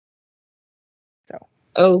 So.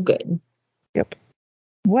 Oh, good. Yep.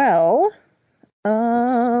 Well,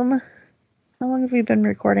 how long have we been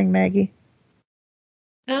recording, Maggie?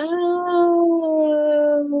 I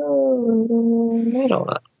don't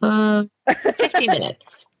know. 50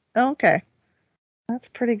 minutes. Okay. That's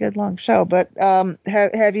a pretty good long show. But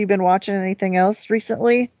have you been watching anything else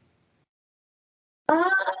recently?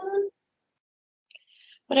 What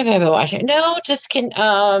have I been watching? No,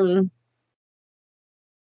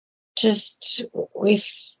 we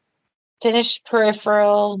finished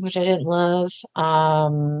Peripheral, which I didn't love.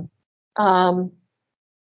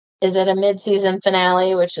 Is it a mid-season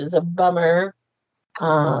finale, which is a bummer,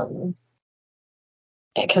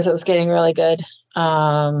 because it was getting really good.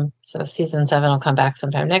 So season 7 will come back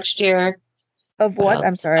sometime next year. Of what?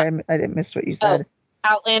 I'm sorry, I didn't miss what you said.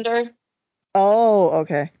 Outlander. Oh,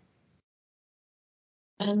 okay.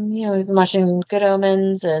 And we've been watching Good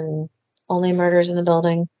Omens and Only Murders in the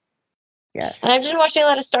Building. Yes. And I've been watching a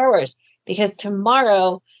lot of Star Wars because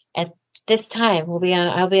tomorrow at this time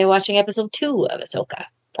I'll be watching episode 2 of Ahsoka,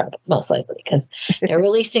 probably, most likely, because they're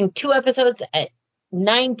releasing 2 episodes at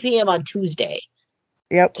 9 p.m. on Tuesday.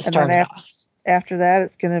 Yep. To start it off. After that,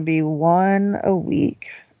 it's going to be 1 a week,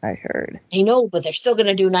 I heard. I know, but they're still going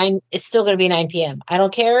to do 9. It's still going to be 9 p.m. I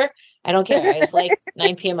don't care. I just like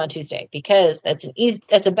 9 p.m. on Tuesday because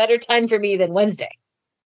that's a better time for me than Wednesday.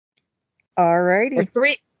 Alrighty. Or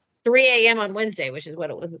 3 a.m. on Wednesday, which is what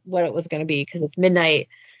it was going to be because it's midnight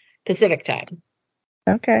Pacific time.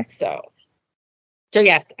 Okay. So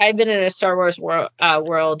yes, I've been in a Star Wars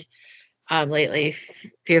world lately. A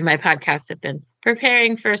few of my podcasts have been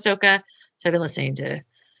preparing for Ahsoka, so I've been listening to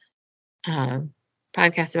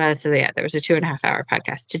podcasts about it. So yeah, there was a 2.5-hour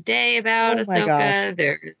podcast today about Ahsoka.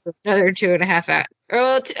 There's another 2.5 hours.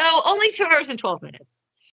 Only 2 hours and 12 minutes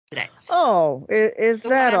today. Oh, is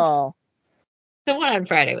that all? The one on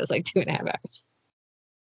Friday was like 2.5 hours.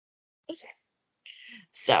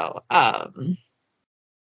 So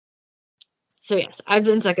yes, I've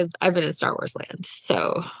been in Star Wars land.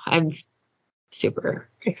 So I'm super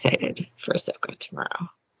excited for Ahsoka tomorrow.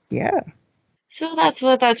 Yeah. So that's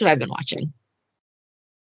what I've been watching.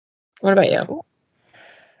 What about you? Cool.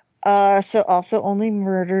 So also Only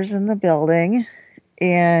Murders in the Building,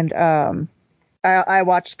 and I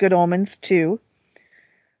watched Good Omens too.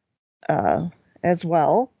 as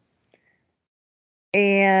well.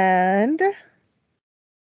 And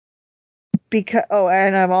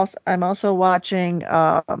and I'm also watching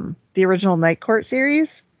the original Night Court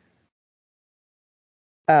series.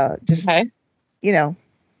 Just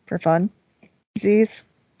for fun, because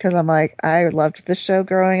I'm like, I loved this show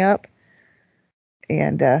growing up,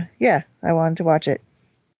 and I wanted to watch it.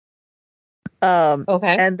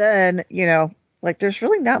 Okay. And then there's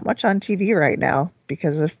really not much on TV right now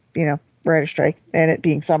because of writer strike and it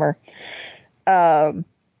being summer.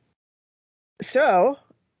 So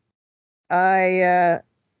I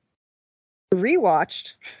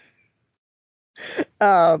rewatched.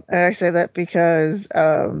 And I say that because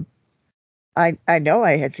I know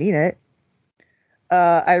I had seen it.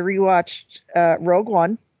 I rewatched Rogue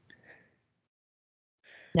One.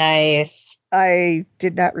 Nice. I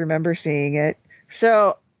did not remember seeing it.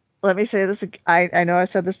 So let me say this. I know I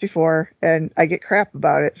said this before, and I get crap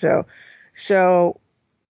about it. So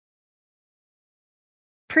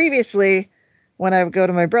previously, when I would go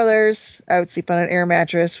to my brother's, I would sleep on an air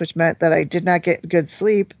mattress, which meant that I did not get good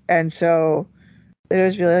sleep. And so they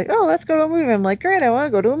would be like, oh, let's go to a movie. I'm like, great, I want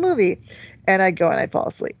to go to a movie. And I'd go and I'd fall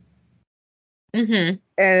asleep. Mm-hmm.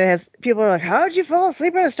 And people are like, how did you fall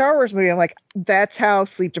asleep in a Star Wars movie? I'm like, that's how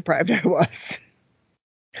sleep deprived I was.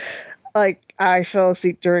 Like, I fell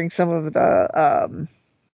asleep during some of the,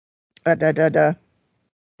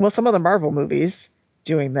 some of the Marvel movies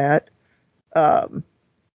doing that.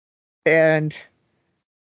 And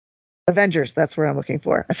Avengers, that's what I'm looking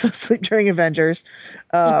for. I fell asleep during Avengers.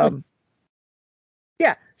 Yeah.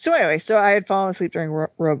 So anyway, so I had fallen asleep during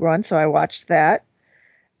Rogue One, so I watched that.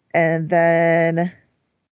 And then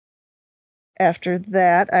after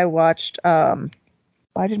that, I watched,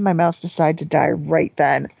 why did my mouse decide to die right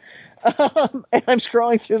then? And I'm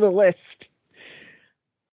scrolling through the list.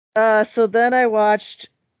 So then I watched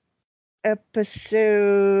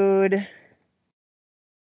episode,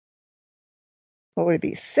 what would it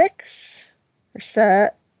be, 6 or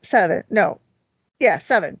 7? No. Yeah,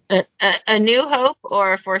 7. A New Hope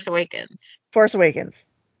or Force Awakens? Force Awakens.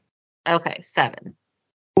 Okay, 7.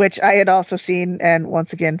 Which I had also seen and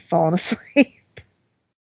once again fallen asleep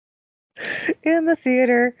in the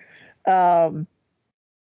theater. Yep,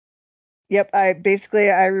 I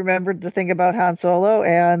remembered the thing about Han Solo,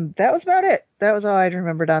 and that was about it. That was all I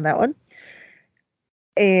remembered on that one.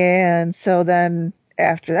 And so then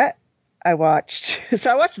after that, I watched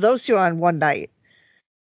those two on one night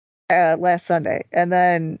last Sunday. And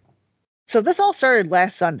then, so this all started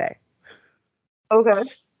last Sunday. Okay.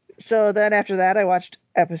 So then after that, I watched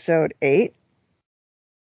episode 8.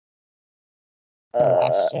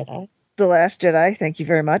 The Last Jedi. Thank you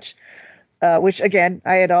very much. Which again,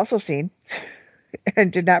 I had also seen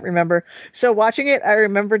and did not remember. So watching it, I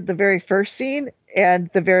remembered the very first scene and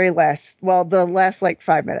the last like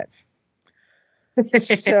 5 minutes.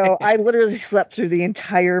 So I literally slept through the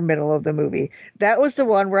entire middle of the movie. That was the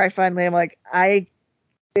one where I'm like,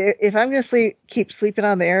 if I'm gonna keep sleeping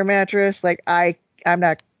on the air mattress, like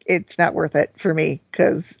it's not worth it for me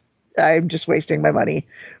because I'm just wasting my money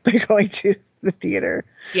by going to the theater.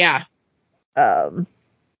 Yeah.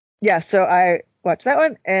 Yeah. So I watched that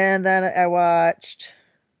one, and then I watched.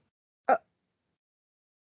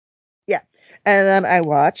 And then I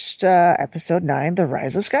watched episode 9, The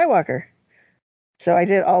Rise of Skywalker. So I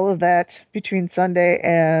did all of that between Sunday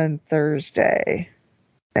and Thursday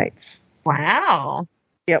nights. Wow.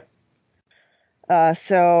 Yep.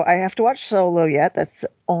 So I have to watch Solo yet. That's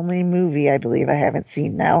the only movie I believe I haven't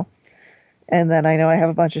seen now. And then I know I have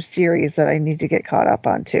a bunch of series that I need to get caught up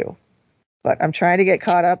on too. But I'm trying to get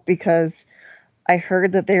caught up because I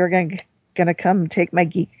heard that they were going to come take my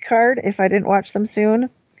geek card if I didn't watch them soon.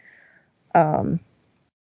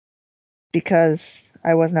 Because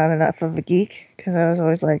I was not enough of a geek, because I was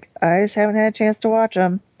always like, I just haven't had a chance to watch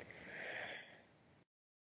them.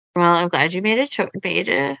 Well, I'm glad you made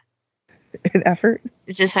an effort.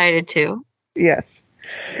 Decided to. Yes.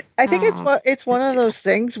 I think it's one of those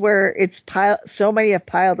things where so many have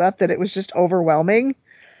piled up that it was just overwhelming.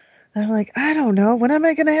 And I'm like, I don't know, when am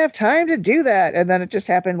I going to have time to do that? And then it just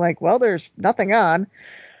happened like, well, there's nothing on,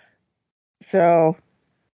 so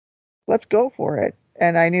let's go for it.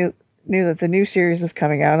 And I knew that the new series is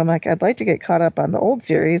coming out. I'm like, I'd like to get caught up on the old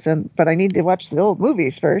series, but I need to watch the old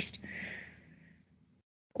movies first.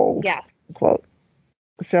 Old, yeah. Quote.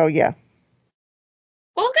 So yeah.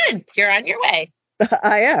 Well, good. You're on your way.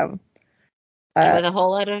 I am. With a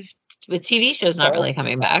whole lot of TV shows not really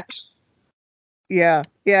coming back. Yeah,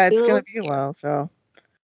 it's going to be a while. So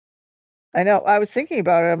I know. I was thinking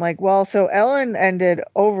about it. I'm like, well, so Ellen ended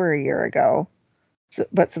over a year ago, so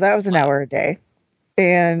that was an hour a day,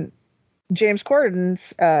 and James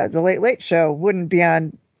Corden's The Late Late Show wouldn't be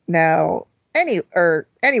on now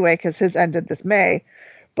anyway, because his ended this May.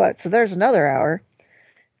 But so there's another hour.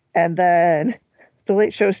 And then The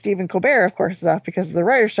Late Show Stephen Colbert, of course, is off because of the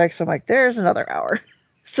writer's strike. So I'm like, there's another hour.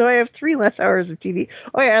 So I have 3 less hours of TV.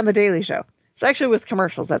 Oh, yeah, and The Daily Show. So actually with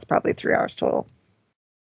commercials, that's probably 3 hours total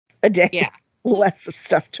a day. Yeah. Less of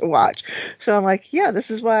stuff to watch. So I'm like, yeah,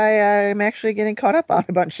 this is why I'm actually getting caught up on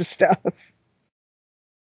a bunch of stuff.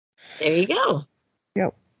 There you go.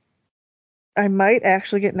 Yep. I might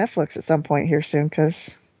actually get Netflix at some point here soon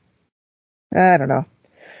because I don't know.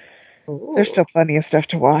 Ooh. There's still plenty of stuff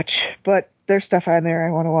to watch, but there's stuff on there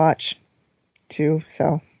I want to watch too.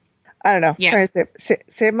 So I don't know. Yeah. Trying to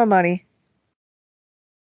save my money.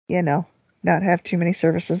 You know, not have too many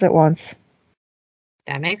services at once.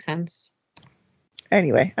 That makes sense.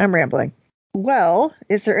 Anyway, I'm rambling. Well,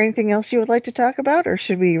 is there anything else you would like to talk about, or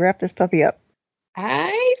should we wrap this puppy up?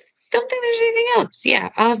 I don't think there's anything else. Yeah,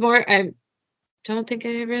 I'll have more. I don't think I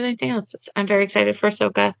have really anything else. I'm very excited for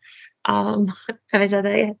Ahsoka. Have I said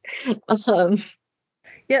that yet?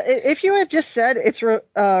 Yeah, if you had just said it's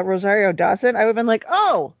Rosario Dawson, I would have been like,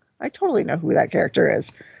 oh, I totally know who that character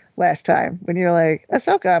is. Last time when you're like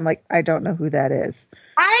Ahsoka, I'm like, I don't know who that is.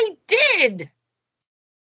 I did.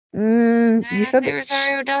 You said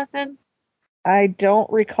Rosario Dawson. I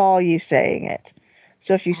don't recall you saying it.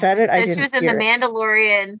 So if you said it, I didn't she was in The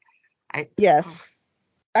Mandalorian. Yes,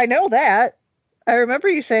 I know that. I remember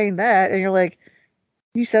you saying that, and you're like,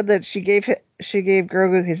 you said that she gave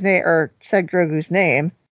Grogu his name, or said Grogu's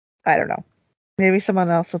name. I don't know. Maybe someone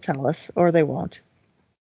else will tell us, or they won't.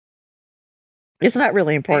 It's not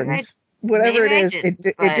really important. Whatever it is, it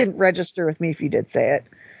didn't register with me if you did say it.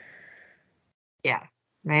 Yeah,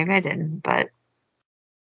 maybe I didn't, but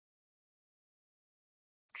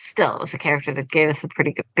still, it was a character that gave us a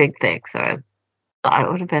pretty good, big thing, so I thought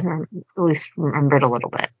it would have been at least remembered a little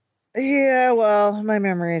bit. Yeah, well, my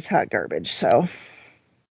memory is hot garbage, so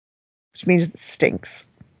which means it stinks.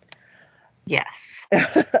 Yes.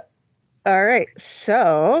 All right,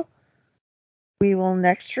 so we will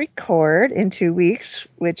next record in 2 weeks,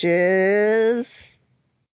 which is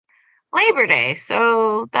Labor Day.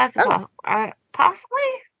 So that's possibly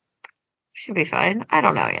should be fine. I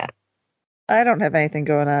don't know yet. I don't have anything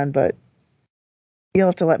going on, but you'll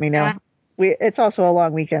have to let me know. Yeah. It's also a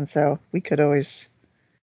long weekend, so we could always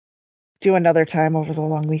do another time over the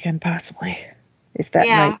long weekend, possibly, if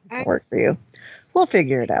that might work for you. We'll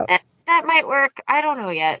figure it out. That might work. I don't know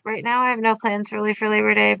yet. Right now, I have no plans really for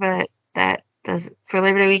Labor Day, but for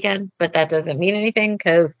Labor Day weekend. But that doesn't mean anything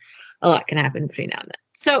because a lot can happen between now and then.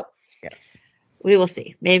 So yes, we will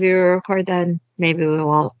see. Maybe we'll record then. Maybe we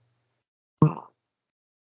won't.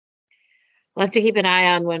 We'll have to keep an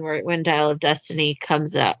eye on when Dial of Destiny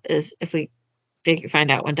comes up. Is if we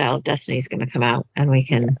find out when Dial of Destiny is going to come out, and we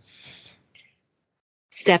can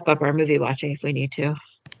step up our movie watching if we need to.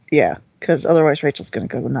 Yeah, because otherwise Rachel's going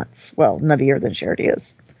to go nuts. Well, nuttier than she already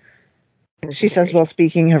is. She says, well,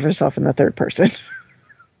 speaking of herself in the third person.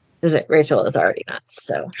 Rachel is already nuts,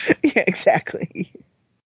 so. Yeah, exactly.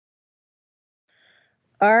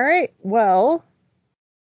 All right, well,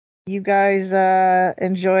 you guys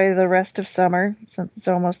enjoy the rest of summer since it's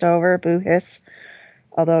almost over. Boo hiss.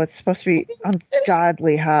 Although it's supposed to be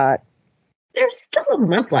ungodly hot. There's still a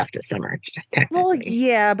month left of summer, technically. Well,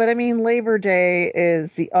 yeah, but I mean, Labor Day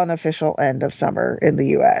is the unofficial end of summer in the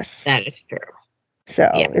U.S. That is true. So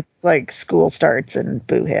it's like school starts and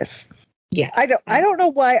boo hiss. Yes. I don't know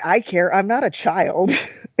why I care. I'm not a child.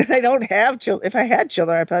 And I don't have children. If I had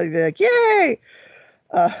children, I'd probably be like, yay!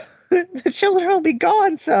 The children will be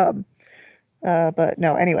gone some. But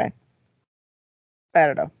no, anyway. I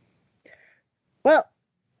don't know. Well,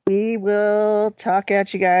 we will talk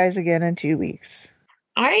at you guys again in 2 weeks.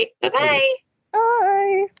 All right. Bye-bye.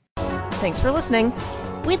 Bye. Thanks for listening.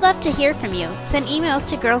 We'd love to hear from you. Send emails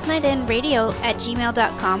to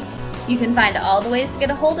girlsnightinradio@gmail.com. You can find all the ways to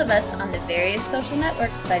get a hold of us on the various social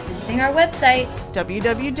networks by visiting our website,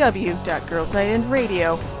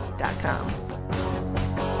 www.girlsnightinradio.com.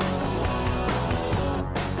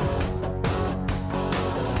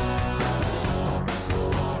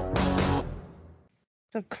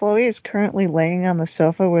 So Chloe is currently laying on the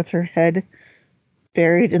sofa with her head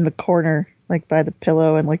buried in the corner, like by the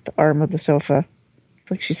pillow and like the arm of the sofa.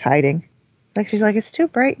 It's like she's hiding. Like she's like, it's too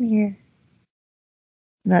bright in here.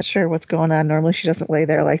 Not sure what's going on. Normally she doesn't lay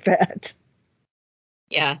there like that.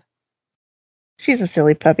 Yeah. She's a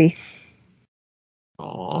silly puppy.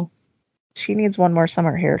 Aww. She needs one more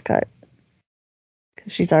summer haircut.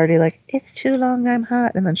 Because she's already like, it's too long, I'm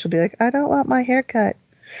hot. And then she'll be like, I don't want my haircut.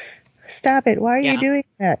 stop it. Why are you doing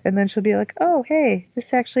that? And then she'll be like, oh, hey,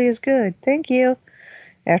 this actually is good. Thank you.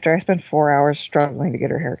 After I spent 4 hours struggling to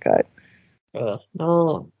get her hair cut.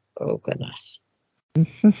 No. Oh, goodness.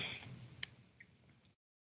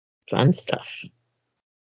 Fun stuff.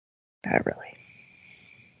 Not really.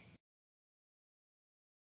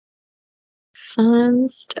 Fun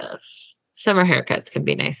stuff. Summer haircuts can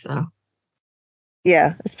be nice, though.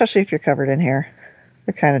 Yeah, especially if you're covered in hair.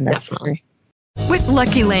 They're kind of necessary. Definitely. With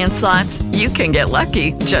Lucky Land Slots, you can get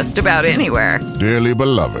lucky just about anywhere. Dearly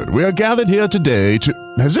beloved, we are gathered here today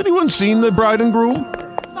to... Has anyone seen the bride and groom?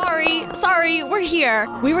 Sorry, we're here.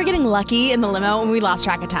 We were getting lucky in the limo and we lost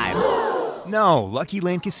track of time. No, Lucky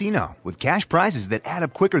Land Casino, with cash prizes that add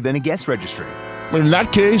up quicker than a guest registry. In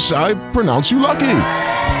that case, I pronounce you lucky.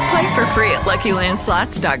 Play for free at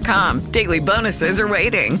LuckyLandSlots.com. Daily bonuses are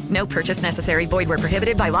waiting. No purchase necessary. Void where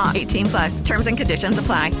prohibited by law. 18+. Terms and conditions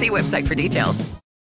apply. See website for details.